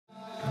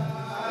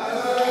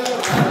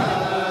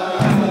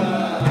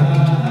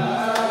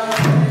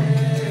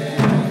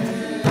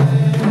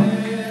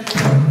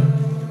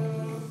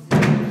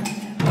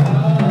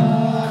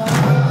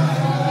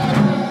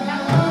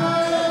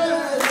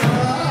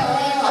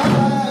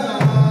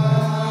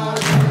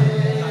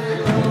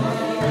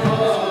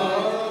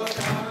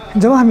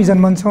जब हामी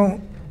जन्मन्छौँ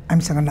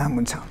हामीसँग नाम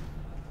हुन्छ,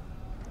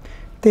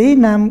 त्यही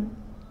नाम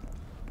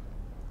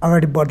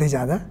अगाडि बढ्दै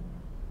जाँदा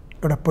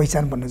एउटा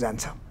पहिचान बन्न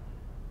जान्छ।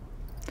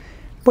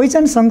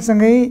 पहिचान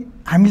सँगसँगै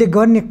हामीले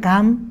गर्ने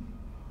काम,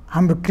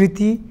 हाम्रो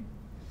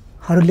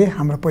कृतिहरूले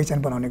हाम्रो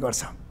पहिचान बनाउने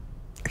गर्छ।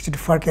 एकचोटि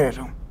फर्केर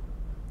हेरौँ,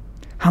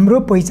 हाम्रो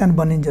पहिचान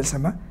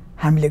बनिन्जेलसम्म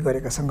हामीले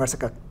गरेका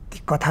सङ्घर्षका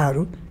ती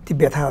कथाहरू, ती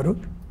व्यथाहरू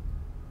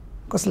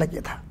कसलाई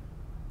के थाहा,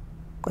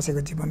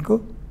 कसैको जीवनको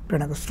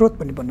प्रेरणाको स्रोत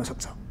पनि बन्न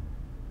सक्छ।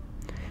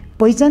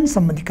 पहिचान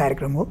सम्बन्धी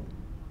कार्यक्रम हो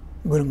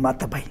गुरुङमा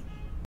तपाईँ।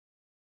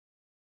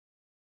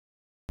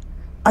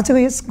 आजको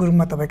यस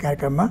गुरुङमा तपाईँ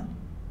कार्यक्रममा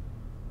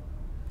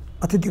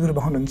अतिथि गुरु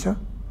हुनुहुन्छ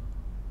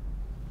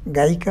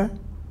गायिका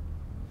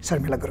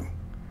शर्मिला गुरुङ।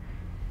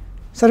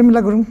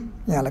 शर्मिला गुरुङ,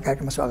 यहाँलाई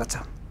कार्यक्रममा स्वागत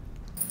छ।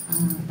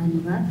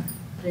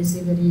 धन्यवाद।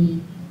 यसै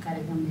गरी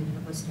कार्यक्रम हेरेर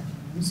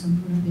बसिराख्नु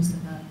सम्पूर्ण देश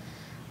तथा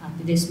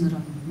विदेशमा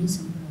रहनुहुने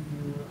सम्पूर्ण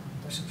मेरो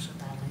दर्शक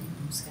श्रोताहरूलाई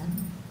नमस्कार।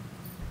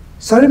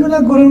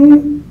 शर्मिला गुरुङ,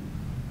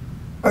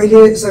 अहिले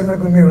शर्मिला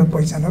गुरुङको एउटा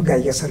पहिचान हो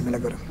गायिका शर्मिला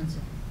गुरुङ।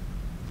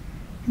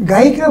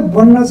 गायिका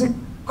बन्न चाहिँ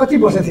कति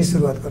वर्षदेखि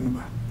सुरुवात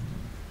गर्नुभयो?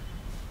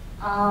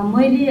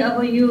 मैले अब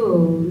यो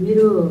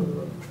मेरो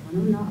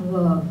भनौँ न अब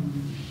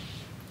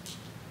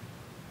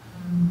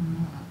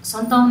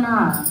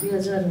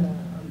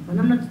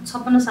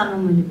 2056 सालमा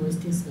मैले भोइस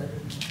टेस्ट गरेँ।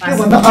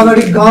 त्योभन्दा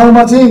अगाडि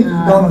गाउँमा चाहिँ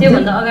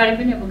त्योभन्दा अगाडि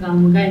पनि अब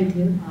गाउँमा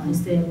गाइन्थ्यो।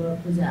 यस्तै अब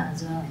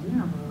पूजाआजा होइन,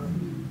 अब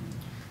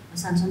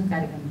सानसानो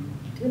कार्यक्रमहरू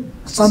हुन्थ्यो।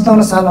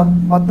 57 सालमा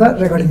मात्र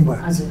रेकर्डिङ भयो?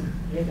 हजुर,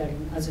 रेकर्डिङ।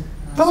 हजुर।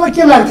 तपाईँलाई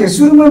के लाग्थ्यो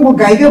सुरुमा म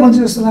गायिका बन्छु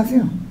जस्तो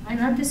लाग्थ्यो?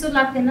 होइन, त्यस्तो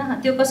लाग्थेन।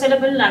 त्यो कसैलाई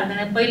पनि लाग्दैन।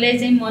 पहिल्यै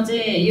चाहिँ म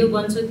चाहिँ यो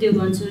बन्छु त्यो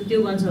बन्छु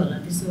होला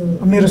त्यस्तो।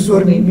 मेरो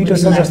स्वर मिठो छ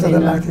जस्तो त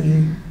लाग्थ्यो कि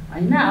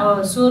होइन।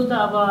 अब स्वर त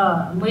अब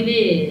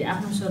मैले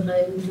आफ्नो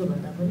स्वरलाई मिठो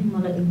भन्दा पनि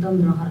मलाई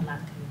एकदम रहर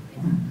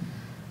लाग्थ्यो होइन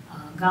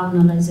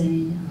गाउनलाई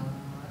चाहिँ।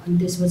 अनि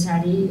त्यस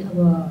पछाडि अब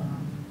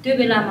त्यो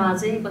बेलामा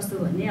चाहिँ कस्तो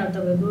भने अब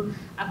तपाईँको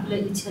आफूलाई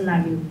इच्छा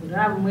लागेको कुरा,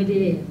 अब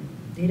मैले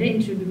धेरै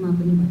इन्टरभ्यूमा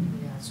पनि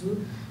भनिरहेको छु,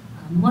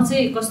 म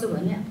चाहिँ कस्तो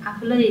भने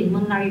आफूलाई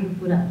मन लागेको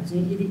कुराहरू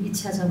चाहिँ यदि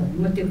इच्छा छ भने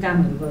म त्यो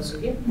कामहरू गर्छु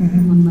कि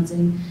मनमा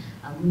चाहिँ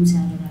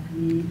गुम्साएर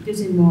राख्ने। त्यो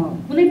चाहिँ म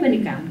कुनै पनि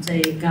काम,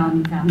 चाहे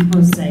गाउने काम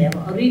होस् चाहे अब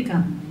अरू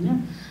काम होइन,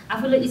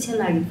 आफूलाई इच्छा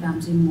लागेको काम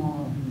चाहिँ म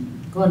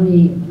गर्ने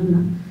भनौँ न।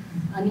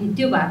 अनि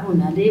त्यो भएको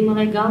हुनाले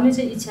मलाई गाउने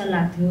चाहिँ इच्छा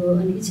लाग्थ्यो।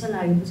 अनि इच्छा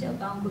लागेपछि अब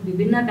गाउँको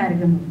विभिन्न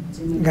कार्यक्रमहरूमा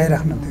चाहिँ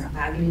गाइराख्नु थियो,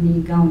 भाग लिने,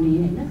 गाउने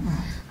होइन।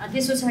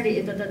 त्यस पछाडि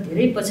यता त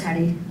धेरै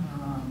पछाडि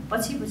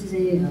पछि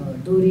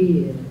चाहिँ डोरी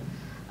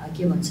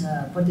के भन्छ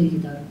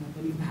प्रतियोगिताहरूमा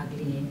पनि भाग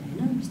लिएँ होइन।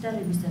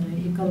 बिस्तारै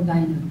एकल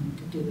गायनहरू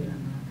हुन्थ्यो त्यो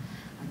बेलामा।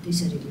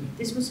 त्यसरी लिएँ।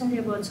 त्यस पछाडि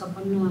अब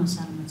 56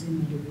 सालमा चाहिँ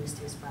मैले भोइस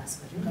टेस्ट पास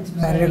गरेँ।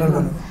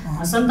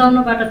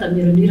 57बाट त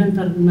मेरो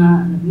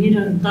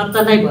निरन्तरता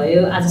नै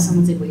भयो,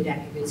 आजसम्म चाहिँ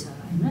भइराखेकै छ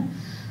होइन।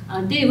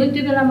 त्यही हो,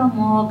 त्यो बेलामा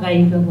म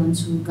गायिका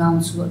बन्छु,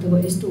 गाउँछु अथवा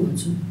यस्तो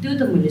हुन्छु त्यो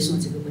त मैले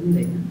सोचेको पनि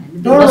होइन।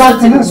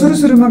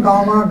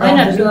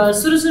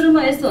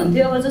 सुरुमा यस्तो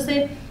हुन्थ्यो। अब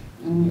जस्तै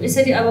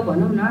यसरी अब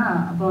भनौँ न,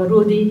 अब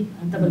रोदी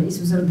तपाईँलाई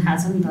स्पेसल थाहा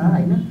छ नि त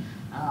होइन।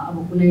 अब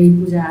कुनै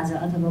पूजाआजा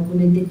अथवा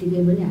कुनै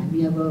त्यत्तिकै पनि हामी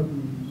अब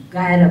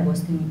गाएर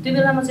बस्थ्यौँ। त्यो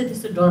बेलामा चाहिँ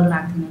त्यस्तो डर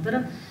लाग्थेन।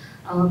 तर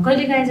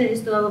कहिलेकाहीँ चाहिँ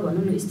यस्तो अब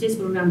भनौँ न स्टेज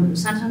प्रोग्रामहरू,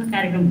 सानो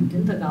कार्यक्रम हुन्थ्यो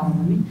नि त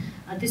गाउँमा पनि।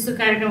 त्यस्तो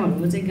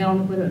कार्यक्रमहरूमा चाहिँ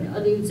गाउनु पऱ्यो भने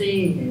अलि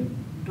चाहिँ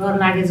डर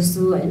लागे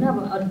जस्तो होइन।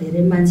 अब अलिक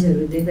धेरै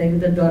मान्छेहरू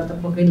देख्दाखेरि त डर त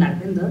पक्कै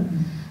लाग्थ्यो नि त,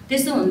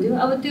 त्यस्तो हुन्थ्यो।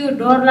 अब त्यो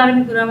डर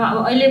लाग्ने कुरामा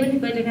अब अहिले पनि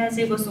कहिलेकाहीँ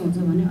चाहिँ कस्तो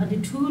हुन्छ भने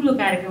अलि ठुलो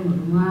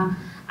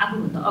कार्यक्रमहरूमा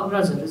आफूभन्दा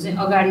अग्रजहरू चाहिँ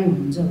अगाडि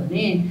हुनुहुन्छ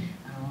भने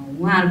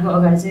उहाँहरूको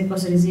अगाडि चाहिँ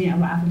कसरी चाहिँ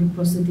अब आफूले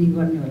प्रस्तुति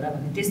गर्ने होला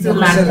भन्ने त्यस्तो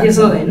लाग्थ्यो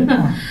होइन।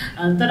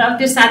 तर अब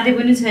त्यो साध्य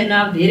पनि छैन।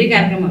 अब धेरै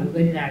कार्यक्रमहरू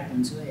गरिरहेको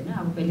हुन्छु होइन।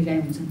 अब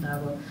कहिलेकाहीँ हुन्छ नि त,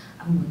 अब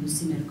आफूभन्दा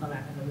सिनियर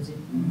कलाकारहरू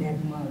चाहिँ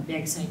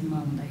ब्याक साइडमा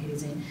हुँदाखेरि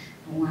चाहिँ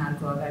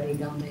उहाँहरूको अगाडि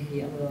गाउँदाखेरि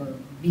अब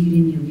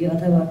बिग्रिने हो कि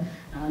अथवा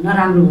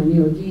नराम्रो हुने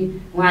हो कि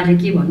उहाँले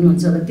के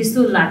भन्नुहुन्छ होला त्यस्तो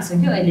लाग्छ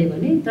क्या अहिले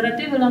पनि। तर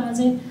त्यो बेलामा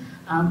चाहिँ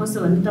कस्तो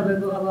भने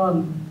तपाईँको अब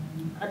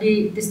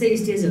अलि त्यस्तै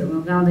स्टेजहरूमा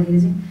गाउँदाखेरि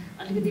चाहिँ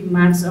अलिकति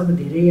मार्क्स अब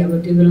धेरै, अब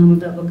त्यो बेलामा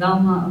त अब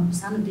गाउँमा अब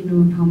सानोतिनो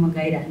ठाउँमा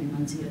गाइराख्ने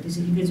मान्छे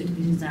त्यसरी एकैचोटि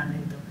त्यसरी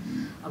जाँदाखेरि त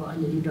अब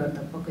अलिअलि डर त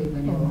पक्कै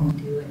पनि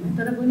हुन्थ्यो होइन।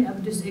 तर पनि अब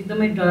त्यस्तो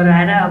एकदमै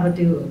डराएर अब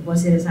त्यो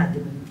बसेर साध्य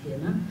पनि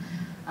थिएन।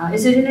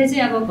 यसरी नै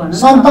चाहिँ अब भनौँ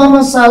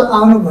 57 साल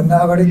आउनुभन्दा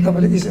अगाडि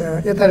तपाईँले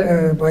यता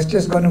भोइस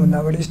टेस्ट गर्नुभन्दा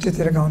अगाडि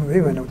स्टेजतिर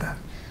गाउनुभयो भएन उता?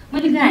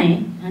 मैले गाएँ।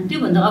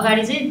 त्योभन्दा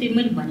अगाडि चाहिँ त्यो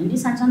मैले भने नि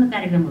सानो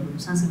कार्यक्रमहरू,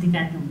 सांस्कृतिक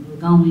कार्यक्रमहरू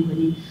गाउँमै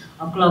पनि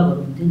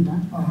क्लबहरू हुन्थ्यो नि त।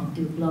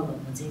 त्यो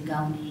क्लबहरूमा चाहिँ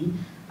गाउने,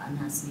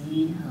 नाच्ने,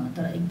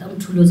 तर एकदम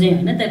ठुलो चाहिँ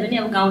होइन। तैपनि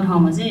अब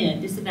गाउँठाउँमा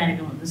चाहिँ त्यस्तो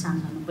कार्यक्रमहरू त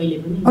सानो पहिले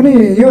पनि। अनि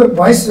यो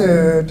भोइस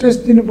टेस्ट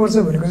दिनुपर्छ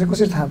भनेको चाहिँ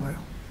कसरी थाहा भयो?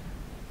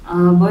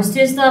 भोइस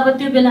टेस्ट त अब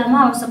त्यो बेलामा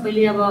अब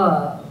सबैले अब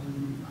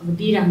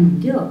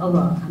दिइराख्नुहुन्थ्यो। अब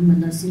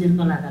हामीभन्दा सिनियर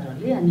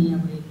कलाकारहरूले अनि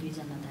अब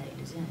 1-2जना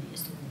दाइहरूले चाहिँ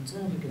यस्तो हुन्छ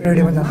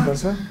रेडियोमा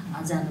जानुपर्छ।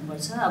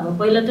 अब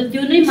पहिला त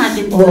त्यो नै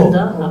माध्यम थियो नि त।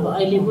 अब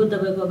अहिले पो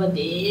तपाईँको अब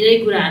धेरै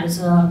कुराहरू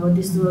छ। अब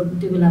त्यस्तो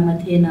त्यो बेलामा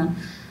थिएन।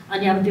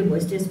 अनि अब त्यो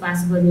भोइस टेस्ट पास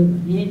गर्यो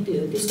भने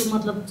त्यसको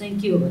मतलब चाहिँ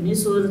के हो भने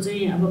स्वर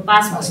चाहिँ अब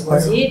पास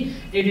भएपछि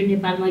रेडियो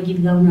नेपालमा गीत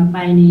गाउन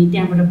पाइने,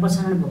 त्यहाँबाट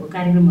प्रसारण भएको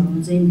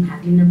कार्यक्रमहरूमा चाहिँ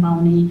भाग लिन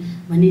पाउने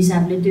भन्ने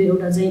हिसाबले त्यो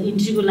एउटा चाहिँ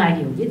इन्ट्रीको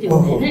लागि हो कि त्यो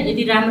होइन।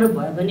 यदि राम्रो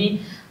भयो भने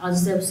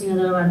जस्तै अब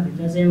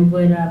सिंहदरबारभित्र चाहिँ अब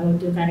गएर अब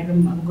त्यो कार्यक्रम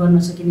अब गर्न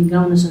सकिने,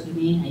 गाउन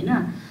सकिने होइन।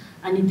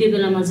 अनि त्यो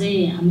बेलामा चाहिँ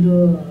हाम्रो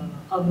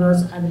अग्रज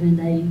आदरणीय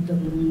दाइ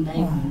गुरुङ दाइ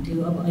हुनुहुन्थ्यो,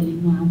 अब अहिले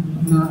उहाँ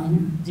हुनुहुन्न होइन,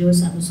 जे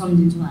होस् अब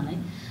सम्झिन्छु उहाँलाई।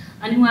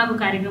 अनि उहाँको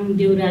कार्यक्रम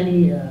देउराली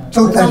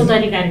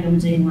चौतारी कार्यक्रम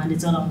चाहिँ उहाँले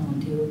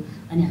चलाउनुहुन्थ्यो,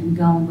 अनि हामी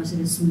गाउँमा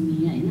बसेर सुन्ने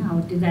होइन। अब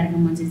त्यो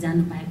कार्यक्रममा चाहिँ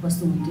जानु पाए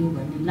कस्तो हुन्थ्यो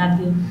भन्ने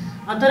लाग्थ्यो।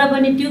 तर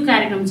पनि त्यो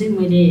कार्यक्रम चाहिँ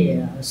मैले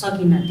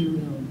सकिनँ, त्यो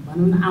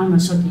भनौँ न आउन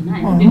सकिनँ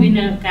होइन, विभिन्न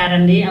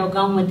कारणले। अब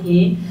गाउँमा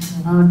थिएँ,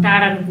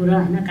 टाढाको कुरा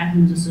होइन,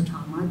 काठमाडौँ जस्तो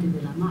ठाउँमा त्यो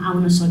बेलामा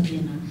आउन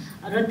सकिएन।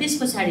 र त्यस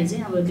पछाडि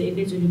चाहिँ अब त्यो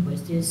एकैचोटि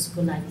भोइस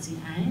टेस्टको लागि चाहिँ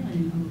आएँ,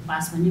 अनि अब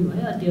पास पनि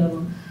भयो। त्यो अब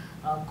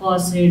क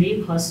श्रेणी,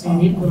 ख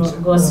श्रेणी,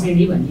 ग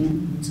श्रेणी भन्ने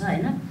हुन्छ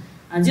होइन।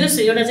 जस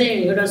एउटा चाहिँ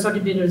एउटा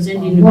सर्टिफिकेट चाहिँ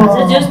दिनुभएको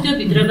छ, जस त्यो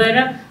भित्र गएर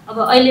अब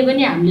अहिले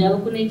पनि हामीले अब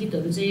कुनै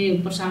गीतहरू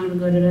चाहिँ प्रसारण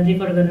गरेर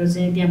रेकर्ड गरेर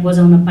चाहिँ त्यहाँ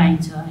बजाउन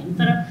पाइन्छ होइन।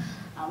 तर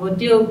अब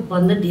त्यो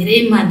भन्दा धेरै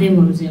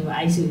माध्यमहरू चाहिँ अब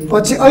आइसक्यो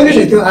पछि, अहिले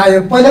चाहिँ त्यो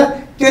आयो। पहिला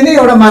त्यो नै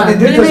एउटा माध्यम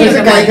थियो,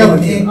 त्यसपछि गायिका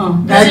भन्ने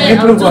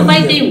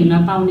तपाईँ त्यही हुन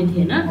पाउने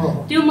थिएन,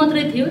 त्यो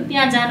मात्रै थियो।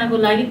 त्यहाँ जानको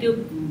लागि त्यो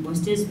भोइस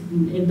टेस्ट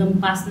एकदम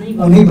पास नै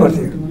हुनै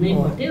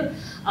पर्थ्यो।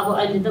 अब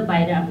अहिले त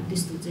बाहिर अब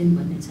त्यस्तो चाहिँ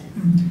भन्ने छैन।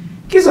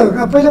 के छ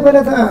पहिला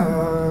पहिला त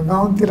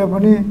गाउँतिर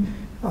पनि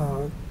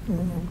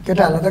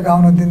केटाहरूलाई त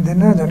गाउन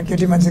दिन्थेन, झन्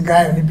केटी मान्छे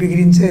गायो भने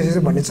बिग्रिन्छ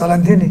यसो भन्ने चलन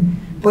थियो नि।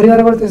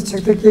 परिवारबाट त्यस्तो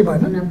छेक त केही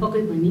भएन?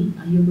 पक्कै पनि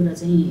यो कुरा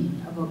चाहिँ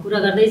अब कुरा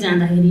गर्दै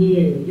जाँदाखेरि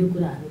यो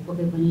कुराहरू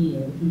पक्कै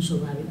पनि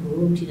स्वाभाविक हो,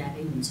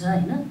 उठिरहेकै हुन्छ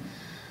होइन।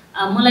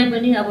 मलाई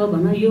पनि अब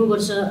भनौँ यो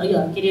वर्ष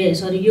के अरे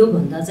सरी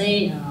योभन्दा चाहिँ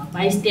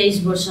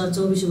 22-23 वर्ष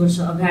 24 वर्ष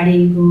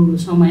अगाडिको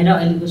समय र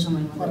अहिलेको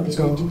समयमा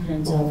धेरै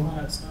डिफ्रेन्स छ,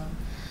 फरक छ।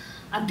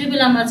 अब त्यो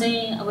बेलामा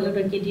चाहिँ अब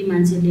एउटा केटी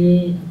मान्छेले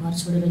घर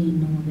छोडेर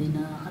हिँड्नु हुँदैन,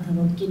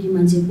 अथवा केटी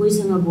मान्छे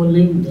कोहीसँग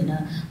बोल्नै हुँदैन।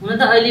 हुन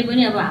त अहिले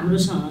पनि अब हाम्रो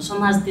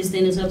समाज त्यस्तै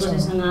नै छ,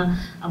 कसैसँग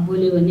अब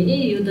बोल्यो भने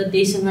यो त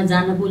त्यहीसँग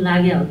जान पो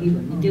लाग्यो हो कि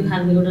भन्ने त्यो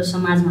खालको एउटा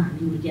समाजमा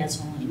हामी हुर्किया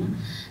छौँ होइन।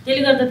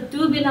 त्यसले गर्दा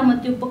त्यो बेलामा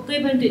त्यो पक्कै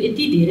पनि त्यो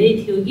यति धेरै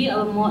थियो कि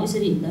अब म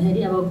यसरी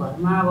हिँड्दाखेरि अब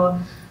घरमा अब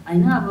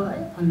होइन अब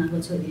फल्नाको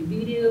छोरी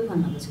बिग्रियो,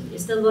 फल्नाको छोरी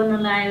यस्तो गर्न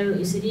लाग्यो,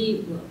 यसरी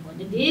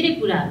भन्ने धेरै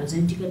कुराहरू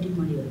चाहिँ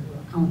टिप्पणीहरू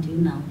आउँथ्यो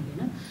नआउने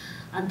होइन।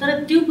 तर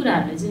त्यो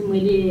कुराहरूले चाहिँ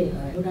मैले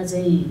एउटा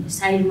चाहिँ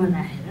साइडमा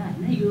राखेर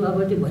होइन, यो अब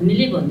त्यो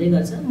भन्नेले भन्दै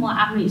गर्छ, म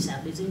आफ्नो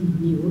हिसाबले चाहिँ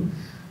हिँड्ने हो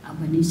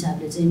भन्ने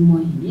हिसाबले चाहिँ म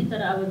हिँडेँ।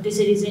 तर अब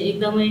त्यसरी चाहिँ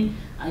एकदमै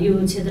यो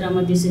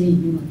क्षेत्रमा त्यसरी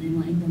हिँड्ने भन्दै म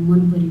एकदम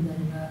मन परि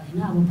गरेर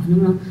होइन, अब भनौँ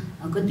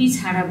न कति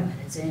छाडा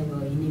भएर चाहिँ अब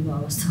हिँडेको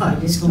अवस्था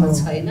अहिलेसम्म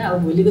छैन। अब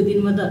भोलिको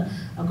दिनमा त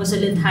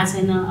कसैले थाहा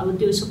छैन, अब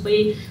त्यो सबै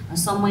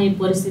समय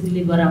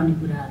परिस्थितिले गराउने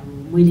कुराहरू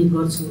मैले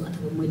गर्छु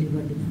अथवा मैले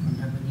गर्दिनँ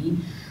भन्दा पनि।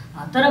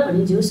 तर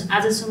पनि जे होस्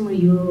आजसम्म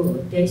यो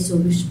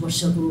 23-24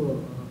 वर्षको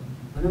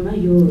भनौँ न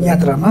यो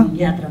यात्रामा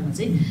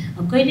चाहिँ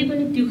कहिले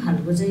पनि त्यो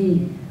खालको चाहिँ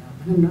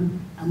भनौँ न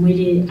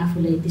मैले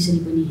आफूलाई त्यसरी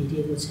पनि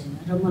हेरिएको छैन।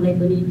 र मलाई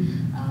पनि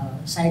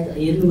सायद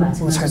हेर्नु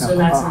भएको छ जस्तो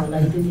लाग्छ होला,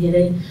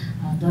 त्यतिखेरै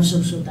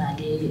दर्शक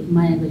श्रोताहरूले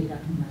माया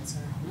गरिराख्नु भएको छ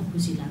होइन,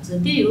 खुसी लाग्छ।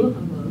 त्यही हो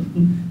अब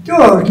त्यो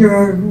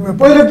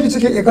पहिलो गीत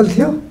चाहिँ एकल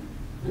थियो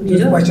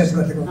मेरो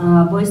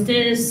भोइस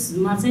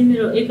टेस्टमा चाहिँ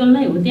मेरो एकल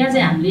नै हो। त्यहाँ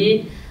चाहिँ हामीले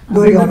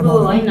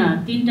होइन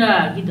 3टा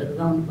गीतहरू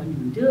गाउनुपर्ने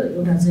हुन्थ्यो।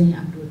 एउटा चाहिँ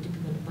हाम्रो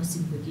टिपिकल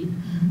पश्चिमको गीत,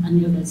 अनि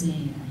एउटा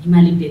चाहिँ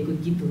हिमाली भेगको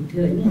गीत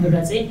हुन्थ्यो होइन,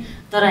 एउटा चाहिँ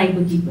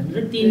तराईको गीत भनेर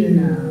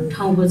 3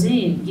 ठाउँको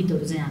चाहिँ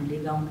गीतहरू चाहिँ हामीले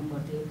गाउनु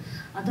पर्थ्यो।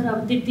 तर अब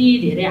त्यति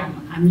धेरै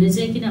हामीले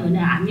चाहिँ किनभने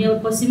हामी अब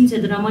पश्चिम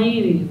क्षेत्रमै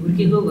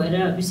हुर्केको भएर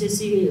विशेष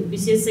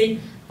चाहिँ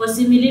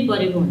पश्चिमेली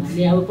परेको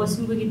हुनाले अब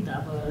पश्चिमको गीत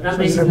अब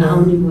राम्रैसँग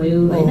आउने भयो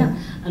होइन,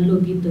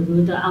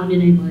 लोकगीतहरू त आउने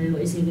नै भयो।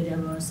 यसै गरी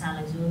अब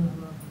सालाइजो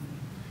अब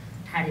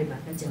ठाडे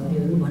भाका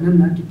झ्याउरीहरू भनौँ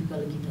न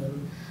टिपिकल गीतहरू।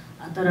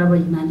 तर अब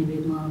हिमाली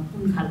भेगमा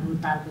कुन खालको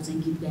तालको चाहिँ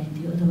गीत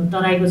गाइन्थ्यो अथवा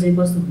तराईको चाहिँ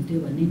कस्तो हुन्थ्यो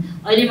भन्ने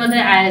अहिले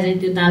मात्रै आएर चाहिँ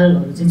त्यो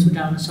तालहरू चाहिँ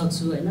छुटाउन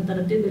सक्छु होइन, तर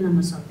त्यो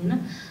बेलामा सक्दैन।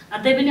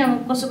 त्यही पनि अब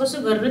कसो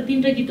गरेर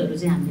 3टा गीतहरू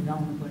चाहिँ हामीले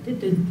गाउनु पर्थ्यो।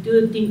 त्यो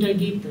 3टा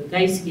गीत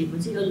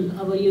गाइसकेपछि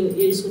अब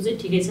यसको चाहिँ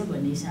ठिकै छ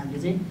भन्ने हिसाबले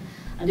चाहिँ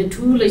त्यो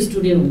ठुलो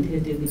स्टुडियो हुन्थ्यो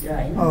त्यो भित्र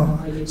होइन,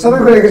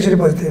 सबैको एकैचोटि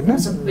बज्थ्यो होइन,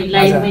 सबै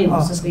लाइभमै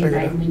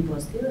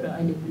बस्थ्यो। र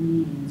अहिले पनि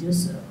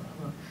जस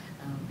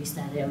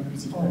बिस्तारै अब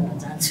भिजिट गर्न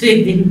जान्छु एक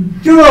दिन।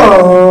 त्यो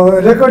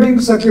रेकर्डिङ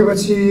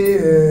सकेपछि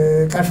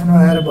काठमाडौँ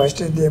आएर भोइस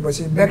टेस्ट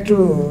दिएपछि ब्याक टु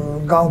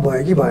गाउँ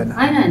भयो कि भएन?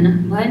 होइन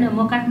भएन, म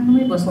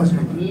काठमाडौँमै बस्न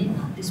थालेँ।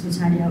 त्यस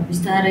पछाडि अब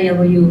बिस्तारै अब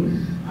यो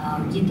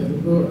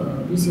गीतहरूको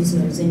विशेष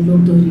गरेर चाहिँ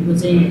लोकदोहोरीको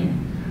चाहिँ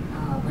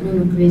भनौँ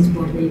न क्रेज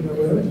बढ्दै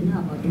गयो होइन।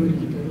 अब दोहोरी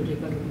गीतहरू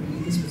रेकर्ड हुने,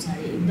 त्यस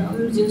पछाडि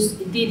एकदम जस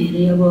यति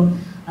धेरै अब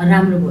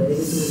राम्रो भयो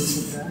यो दोहोरी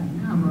क्षेत्र होइन।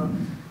 अब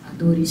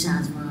दोहोरी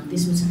साँझमा,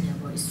 त्यस पछाडि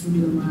अब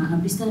स्टुडियोमा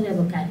बिस्तारै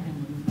अब कार्यक्रम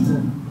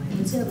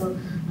भएपछि अब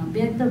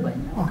ब्याक त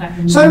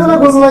भएन। शर्मिला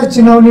गुरुङलाई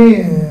चिनाउने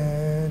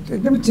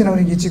एकदमै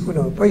चिनाउने गीत चाहिँ कुन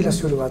हो पहिला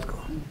सुरुवातको?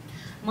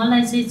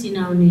 मलाई चाहिँ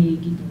चिनाउने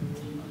गीतहरू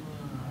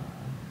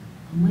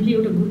मैले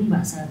एउटा गुरुङ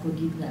भाषाको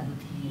गीत गाएको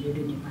थिएँ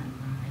रेडियो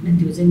नेपालमा होइन।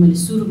 त्यो चाहिँ मैले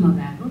सुरुमा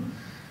गाएको,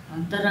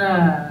 तर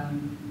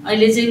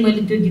अहिले चाहिँ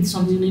मैले त्यो गीत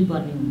सम्झिनै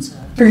पर्ने हुन्छ।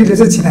 त्यो गीतले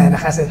चाहिँ चिनाएन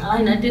खासै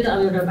होइन, त्यो त अब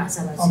एउटा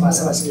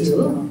भाषाभाषी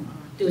हो।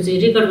 त्यो चाहिँ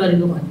रेकर्ड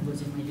गरेको भनेको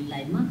चाहिँ मैले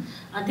लाइभमा।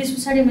 त्यस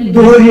पछाडि मैले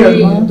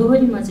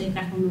दोहोरीमा चाहिँ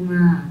काठमाडौँमा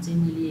चाहिँ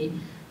मैले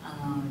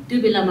त्यो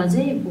बेलामा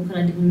चाहिँ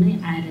पोखरादेखि नै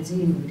आएर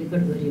चाहिँ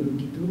रेकर्ड गरिएको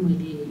गीत हो।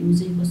 मैले यो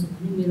चाहिँ कस्तो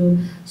भने मेरो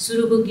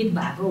सुरुको गीत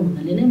भएको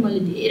हुनाले नै मैले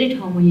धेरै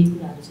ठाउँमा यही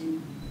कुराहरू चाहिँ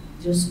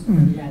जोस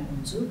गरिरहेको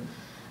हुन्छु।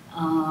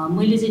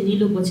 मैले चाहिँ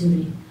निलो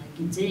पछ्यौरी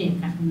गीत चाहिँ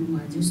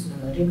काठमाडौँमा जोस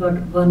रेकर्ड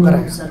गर्ने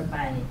अवसर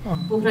पाएँ।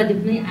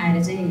 पोखरादेखि नै आएर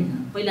चाहिँ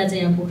पहिला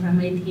चाहिँ यहाँ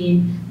पोखरामै थिएँ,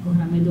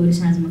 पोखरामै दोहोरी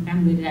साँझमा काम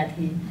गरिरहेको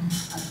थिएँ।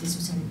 त्यस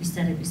पछाडि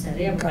बिस्तारै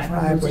बिस्तारै अब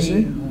काठमाडौँ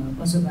चाहिँ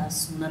बसोबास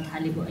हुन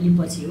थालेको अलि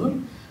पछि हो।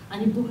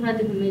 अनि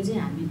पोखरादेखि नै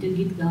चाहिँ हामी त्यो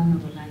गीत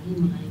गाउनको लागि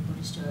मलाई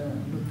वरिष्ठ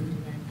लोकदोहोरी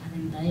गायक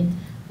आदरणीय दाइ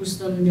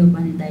पुष्पम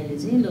न्यौपाने दाइले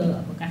चाहिँ ल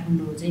अब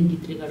काठमाडौँ चाहिँ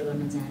गीत रेकर्ड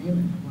गर्न जाने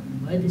भनेर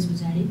भन्नुभयो। त्यस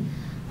पछाडि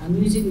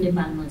म्युजिक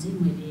नेपालमा चाहिँ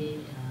मैले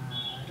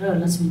र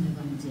लक्ष्मी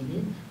नेपालीजीले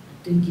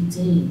त्यो गीत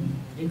चाहिँ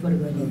रेकर्ड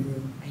गरेको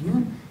होइन,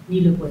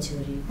 निलो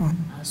पछ्यौरी।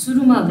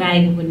 सुरुमा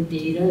गाएको पनि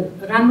त्यही र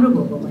राम्रो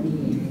भएको पनि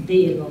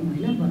त्यही एल्बम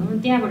होइन भनौँ।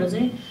 त्यहाँबाट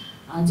चाहिँ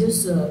जस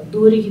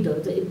दोहोरी गीतहरू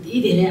त यति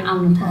धेरै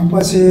आउन थाल्यो।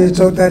 पछि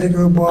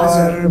चौतारीको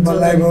बर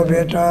बल्लाइको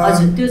भेट,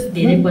 हजुर त्यो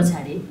धेरै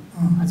पछाडि।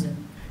 हजुर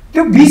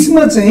त्यो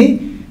बिचमा चाहिँ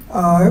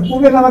ऊ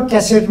बेलामा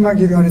क्यासेटमा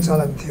गीत गाउने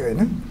चलन थियो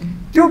होइन।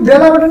 त्यो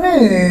बेलाबाट नै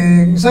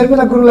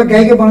शर्मिला गुरुङलाई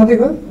गायिका बनाउँदै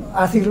गयो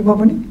आर्थिक रूपमा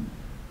पनि।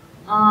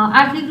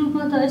 आर्थिक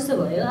रूपमा त यस्तो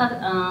भयो,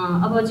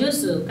 अब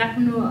जस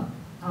काठमाडौँ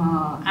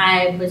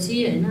आएपछि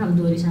होइन अब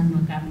दोहोरी साँझमा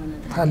काम गर्न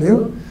थाल्यो।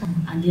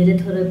 धेरै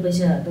थोरै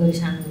पैसा दोहोरी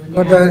साँझमा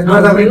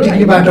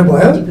टिक्ने बाटो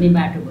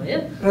भयो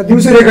र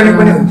दिउँसो रेकर्डिङ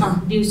पनि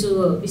दिउँसो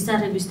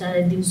बिस्तारै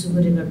बिस्तारै दिउँसोको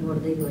रेकर्ड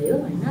बढ्दै गयो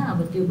होइन। अब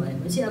त्यो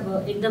भएपछि अब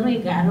एकदमै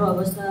गाह्रो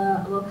अवस्था,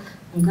 अब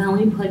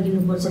गाउँै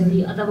फर्किनुपर्छ कि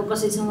अथवा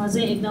कसैसँग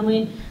चाहिँ एकदमै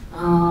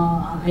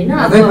होइन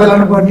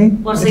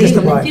पर्छ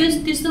कि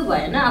त्यस्तो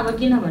भएन। अब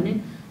किनभने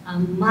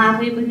म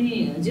आफै पनि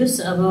जस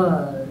अब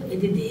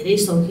यति धेरै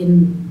शौखिन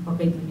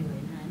पक्कै पनि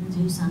होइन होइन,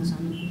 जो सानो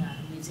सानो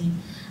कुराहरूले चाहिँ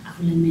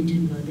आफूलाई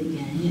मेन्टेन गर्दै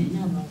गएँ होइन।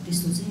 अब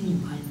त्यस्तो चाहिँ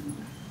भएन।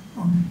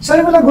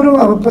 शर्मिला गुरुङ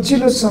अब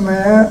पछिल्लो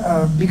समय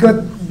विगत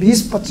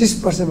 20-25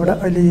 वर्षबाट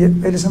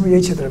अहिलेसम्म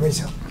यही क्षेत्रमै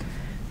छ।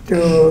 त्यो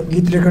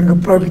गीत रेकर्डको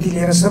प्रविधि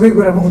लिएर सबै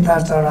कुरामा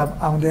उतार चढाव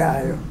आउँदै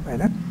आयो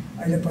होइन।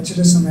 अहिले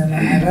पछिल्लो समयमा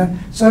आएर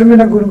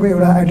शर्मिला गुरुङको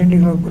एउटा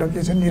आइडेन्टिटीको कुरा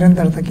के छ,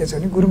 निरन्तरता के छ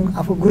भने गुरुङ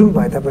आफू गुरुङ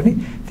भए तापनि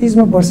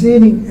तिजमा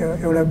वर्षेनी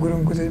एउटा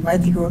गुरुङको चाहिँ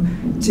माइतीको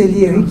चेली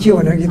है के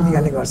भनेर गीत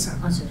निकाल्ने गर्छ।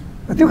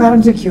 त्यो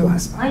कारण चाहिँ के हो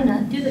खासमा? होइन,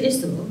 त्यो त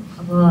यस्तो हो,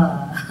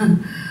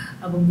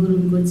 अब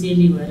गुरुङको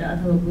चेली भएर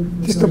अथवा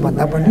त्यस्तो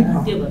भन्दा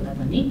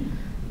पनि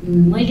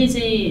मैले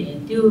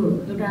चाहिँ त्यो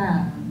एउटा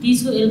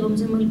तिजको एल्बम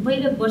चाहिँ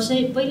मैले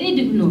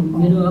पहिल्यैदेखि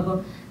मेरो अब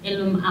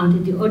एल्बम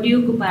आउँथ्यो। त्यो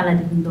अडियोको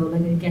पालादेखि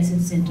दौलागिरी क्यासेट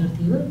सेन्टर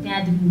थियो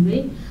त्यहाँदेखिकै।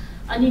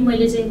 अनि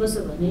मैले चाहिँ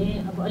कस्तो भने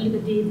अब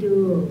अलिकति त्यो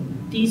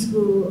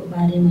तिजको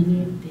बारेमा नि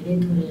धेरै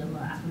थोरै अब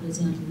आफूले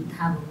चाहिँ अलिकति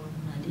थाहा भएको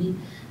हुनाले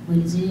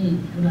मैले चाहिँ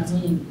एउटा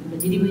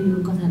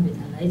दिदीबहिनीको कथा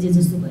व्यथालाई जे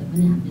जस्तो भए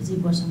पनि हामीले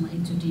चाहिँ वर्षमा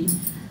एकचोटि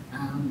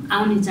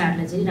आउने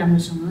चाडलाई चाहिँ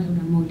राम्रोसँग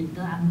एउटा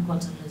मौलिकता आफ्नो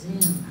कल्चरलाई चाहिँ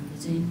हामीले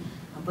चाहिँ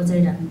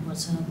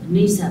बचाइराख्नुपर्छ भन्ने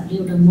हिसाबले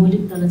एउटा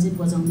मौलिकतालाई चाहिँ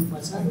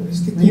बचाउनुपर्छ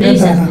भन्ने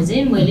हिसाबले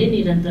चाहिँ मैले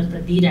निरन्तरता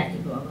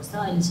दिइराखेको अवस्था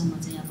अहिलेसम्म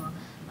चाहिँ अब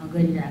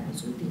गरिरहेको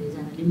छु।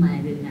 धेरैजनाले माया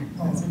गरिराख्नु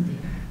भएको छ।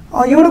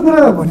 एउटा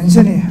कुरा भनिन्छ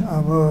नि,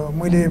 अब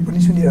मैले पनि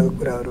सुनिरहेको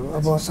कुराहरू,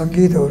 अब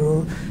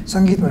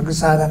सङ्गीत भनेको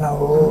साधना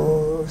हो,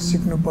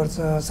 सिक्नुपर्छ,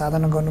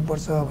 साधना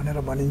गर्नुपर्छ भनेर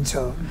भनिन्छ।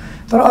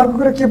 तर अर्को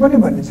कुरा के पनि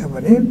भनिन्छ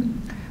भने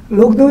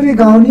लोकदोहोरी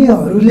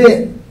गाउनेहरूले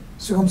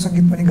सुगम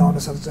सङ्गीत पनि गाउन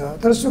सक्छ,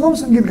 तर सुगम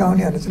सङ्गीत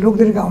गाउनेहरूले चाहिँ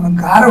लोकदोहोरी गाउन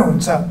गाह्रो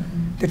हुन्छ,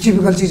 त्यो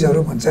टिपिकल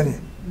चिजहरू भन्छ नि,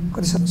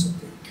 कतिसम्म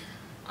सत्य?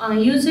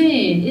 यो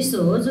चाहिँ यस्तो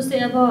हो, जस्तै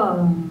अब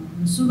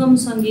सुगम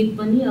सङ्गीत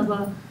पनि अब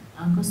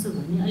कस्तो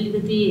भने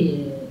अलिकति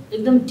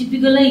एकदम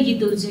टिपिकलै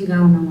गीतहरू चाहिँ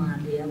गाउन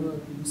उहाँहरूले अब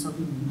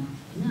सक्नुहुन्न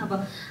होइन। अब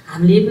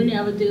हामीले पनि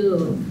अब त्यो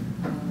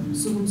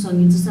सुगम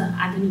सङ्गीत जस्तो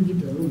आधुनिक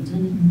गीतहरू हुन्छ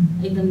नि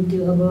एकदम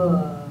त्यो अब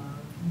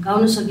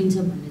गाउन सकिन्छ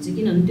भन्ने चाहिँ,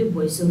 किनभने त्यो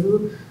भोइसहरू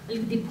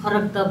अलिकति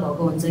फरक त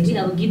भएको हुन्छ कि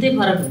अब गीतै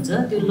फरक हुन्छ,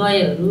 त्यो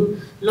लयहरू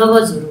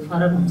लवजहरू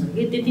फरक हुन्छ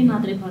कि त्यति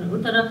मात्रै फरक हो।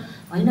 तर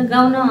होइन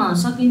गाउन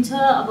सकिन्छ,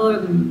 अब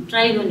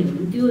ट्राई गर्ने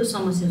भने त्यो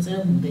समस्या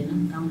चाहिँ हुँदैन,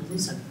 गाउन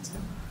चाहिँ सकिन्छ।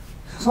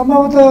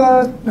 सम्भवतः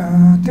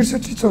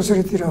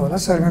 63-64 होला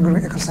शर्मिला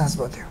गुरुङ एकल सास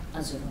भयो थियो।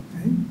 हजुर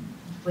है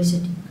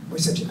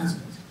 65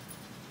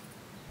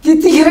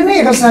 त्यतिखेर नै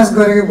एकल सास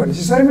गरेको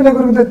भनेपछि शर्मिला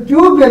गुरुङ त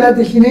त्यो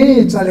बेलादेखि नै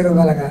चलेको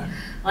कलाकार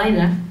होइन।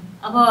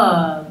 अब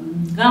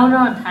गाउन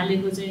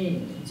थालेको चाहिँ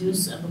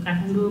जुस अब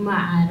काठमाडौँमा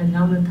आएर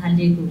गाउन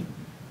थालिएको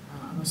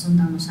अब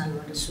 57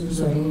 सालबाट सुरु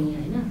गरेँ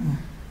होइन।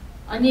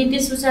 अनि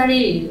त्यस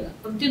पछाडि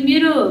अब त्यो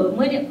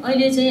मैले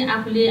अहिले चाहिँ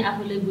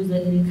आफूले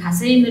बुझ्दाखेरि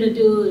खासै मेरो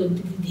त्यो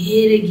त्यति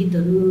धेरै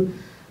गीतहरू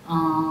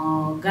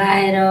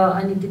गाएर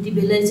अनि त्यति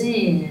बेला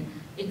चाहिँ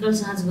एकल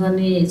साँझ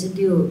गर्ने चाहिँ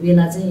त्यो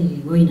बेला चाहिँ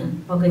होइन,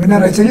 पक्कै होइन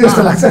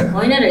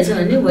रहेछ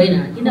भने होइन,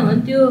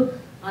 किनभने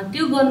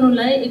त्यो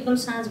गर्नुलाई एकल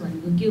साँझ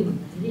भनेको के हो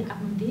भन्दाखेरि भन्दाखेरि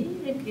आफ्नो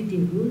धेरै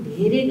कृतिहरू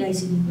धेरै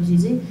गाइसकेपछि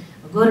चाहिँ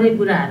गर्ने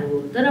कुराहरू हो।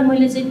 तर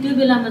मैले चाहिँ त्यो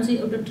बेलामा चाहिँ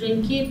एउटा ट्रेन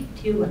के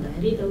थियो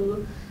भन्दाखेरि तपाईँको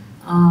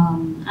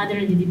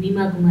आदरणीय दिदी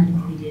बिमा कुमारी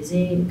दिदीले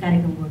चाहिँ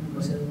कार्यक्रम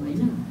गर्नुभयो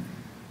होइन।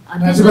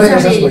 त्यस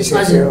पछाडि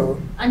हजुर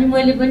अनि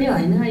मैले पनि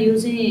होइन यो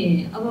चाहिँ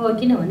अब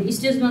किनभने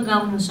स्टेजमा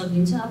गाउन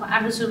सकिन्छ, अब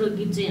 8-10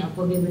 गीत चाहिँ अब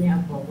पक्कै पनि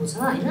अब भएको छ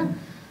होइन।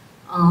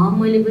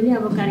 मैले पनि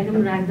अब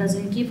कार्यक्रम राख्दा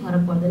चाहिँ के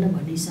फरक पर्दैन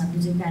भन्ने हिसाबले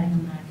चाहिँ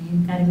कार्यक्रम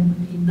राखेँ। कार्यक्रम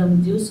पनि एकदम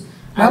जोस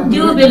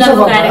त्यो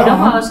बेलाको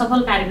कार्यक्रम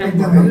सफल कार्यक्रम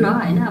भनौँ न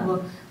होइन। अब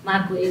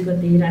माघको 1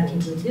 गते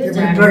राखेको थियो,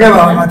 प्रज्ञा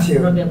भवनमा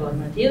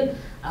थियो।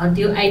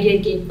 त्यो आइडिया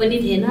केही पनि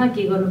थिएन,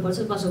 के गर्नुपर्छ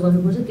कसो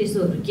गर्नुपर्छ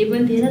त्यस्तोहरू केही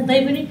पनि थिएन।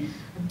 तैपनि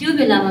त्यो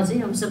बेलामा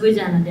चाहिँ अब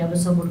सबैजनाले अब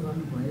सपोर्ट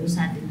गर्नुभयो,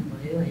 साथ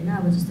दिनुभयो होइन।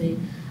 अब जस्तै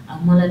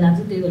मलाई लाग्छ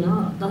त्यो बेलामा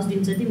 10 दिन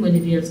जति मैले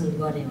रिहर्सल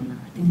गरेँ होला,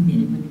 त्यति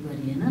धेरै पनि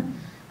गरिएन।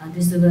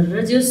 त्यस्तो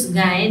गरेर जोस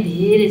गाएँ।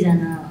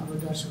 धेरैजना अब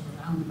दर्शकहरू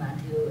आउनुभएको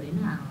थियो होइन,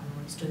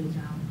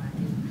 स्टोरीहरू आउनुभएको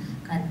थियो।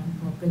 कार्यक्रम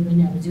पक्कै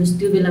पनि अब जोस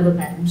त्यो बेलाको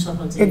कार्यक्रम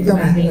सफल चाहिँ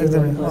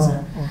गर्नुपर्छ।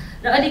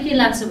 र अहिले के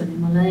लाग्छ भने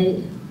मलाई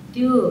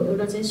त्यो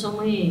एउटा चाहिँ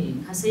समय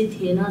खासै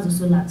थिएन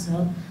जस्तो लाग्छ।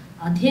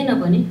 थिएन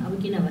पनि अब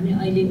किनभने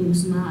अहिलेको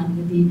उसमा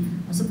अलिकति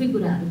सबै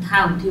कुराहरू थाहा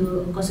हुन्थ्यो,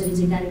 कसरी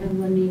चाहिँ कार्यक्रम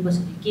गर्ने,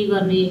 कसरी के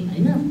गर्ने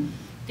होइन।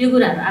 त्यो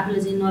कुराहरू आफूले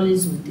चाहिँ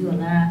नलेज हुन्थ्यो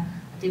होला,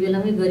 त्यो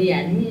बेलामै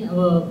गरिहालेँ।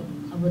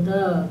 अब त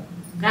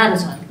गाह्रो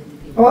छ अलिकति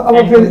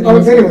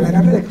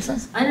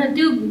होइन।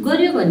 त्यो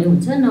गऱ्यो भने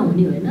हुन्छ,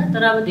 नहुने होइन।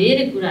 तर अब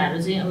धेरै कुराहरू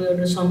चाहिँ अब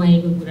एउटा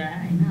समयको कुरा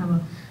होइन। अब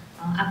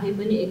आफै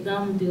पनि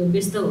एकदम त्यो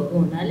व्यस्त भएको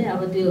हुनाले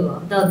अब त्यो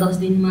हप्ता 10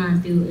 दिनमा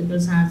त्यो एकल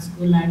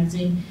साँझको लागि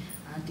चाहिँ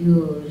त्यो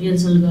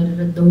रिहर्सल गरेर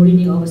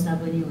दौडिने अवस्था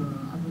पनि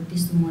अब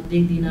त्यस्तो म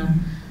देख्दिनँ।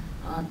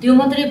 त्यो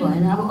मात्रै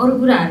भएन, अब अरू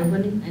कुराहरू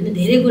पनि होइन,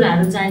 धेरै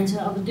कुराहरू चाहिन्छ।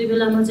 अब त्यो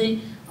बेलामा चाहिँ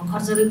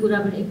खर्चकै कुरा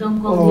पनि एकदम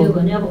कम थियो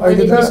भने अब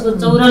अहिले त्यसको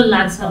चौरल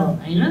लाग्छ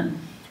होइन।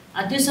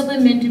 त्यो सबै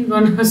मेन्टेन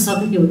गर्न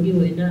सक्ने हो कि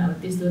होइन अब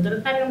त्यस्तो। तर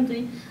कार्यक्रम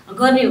चाहिँ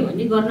गर्ने हो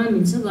भने गर्न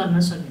मिल्छ, गर्न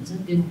सकिन्छ,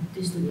 त्यो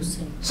त्यस्तो उस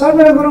छैन।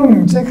 शर्मिला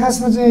गुरुङ चाहिँ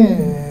खासमा चाहिँ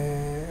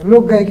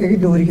लोकगायिका कि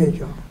दोहोरी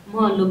गायिका हो? म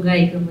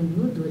लोकगायिका पनि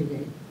हो, दोहोरी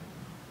गायिका।